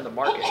 2% of the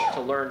market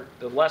to learn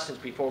the lessons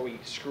before we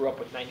screw up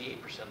with 98%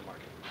 of the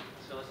market.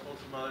 So let's hold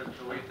some others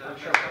to wait then.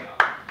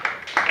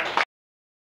 Sure.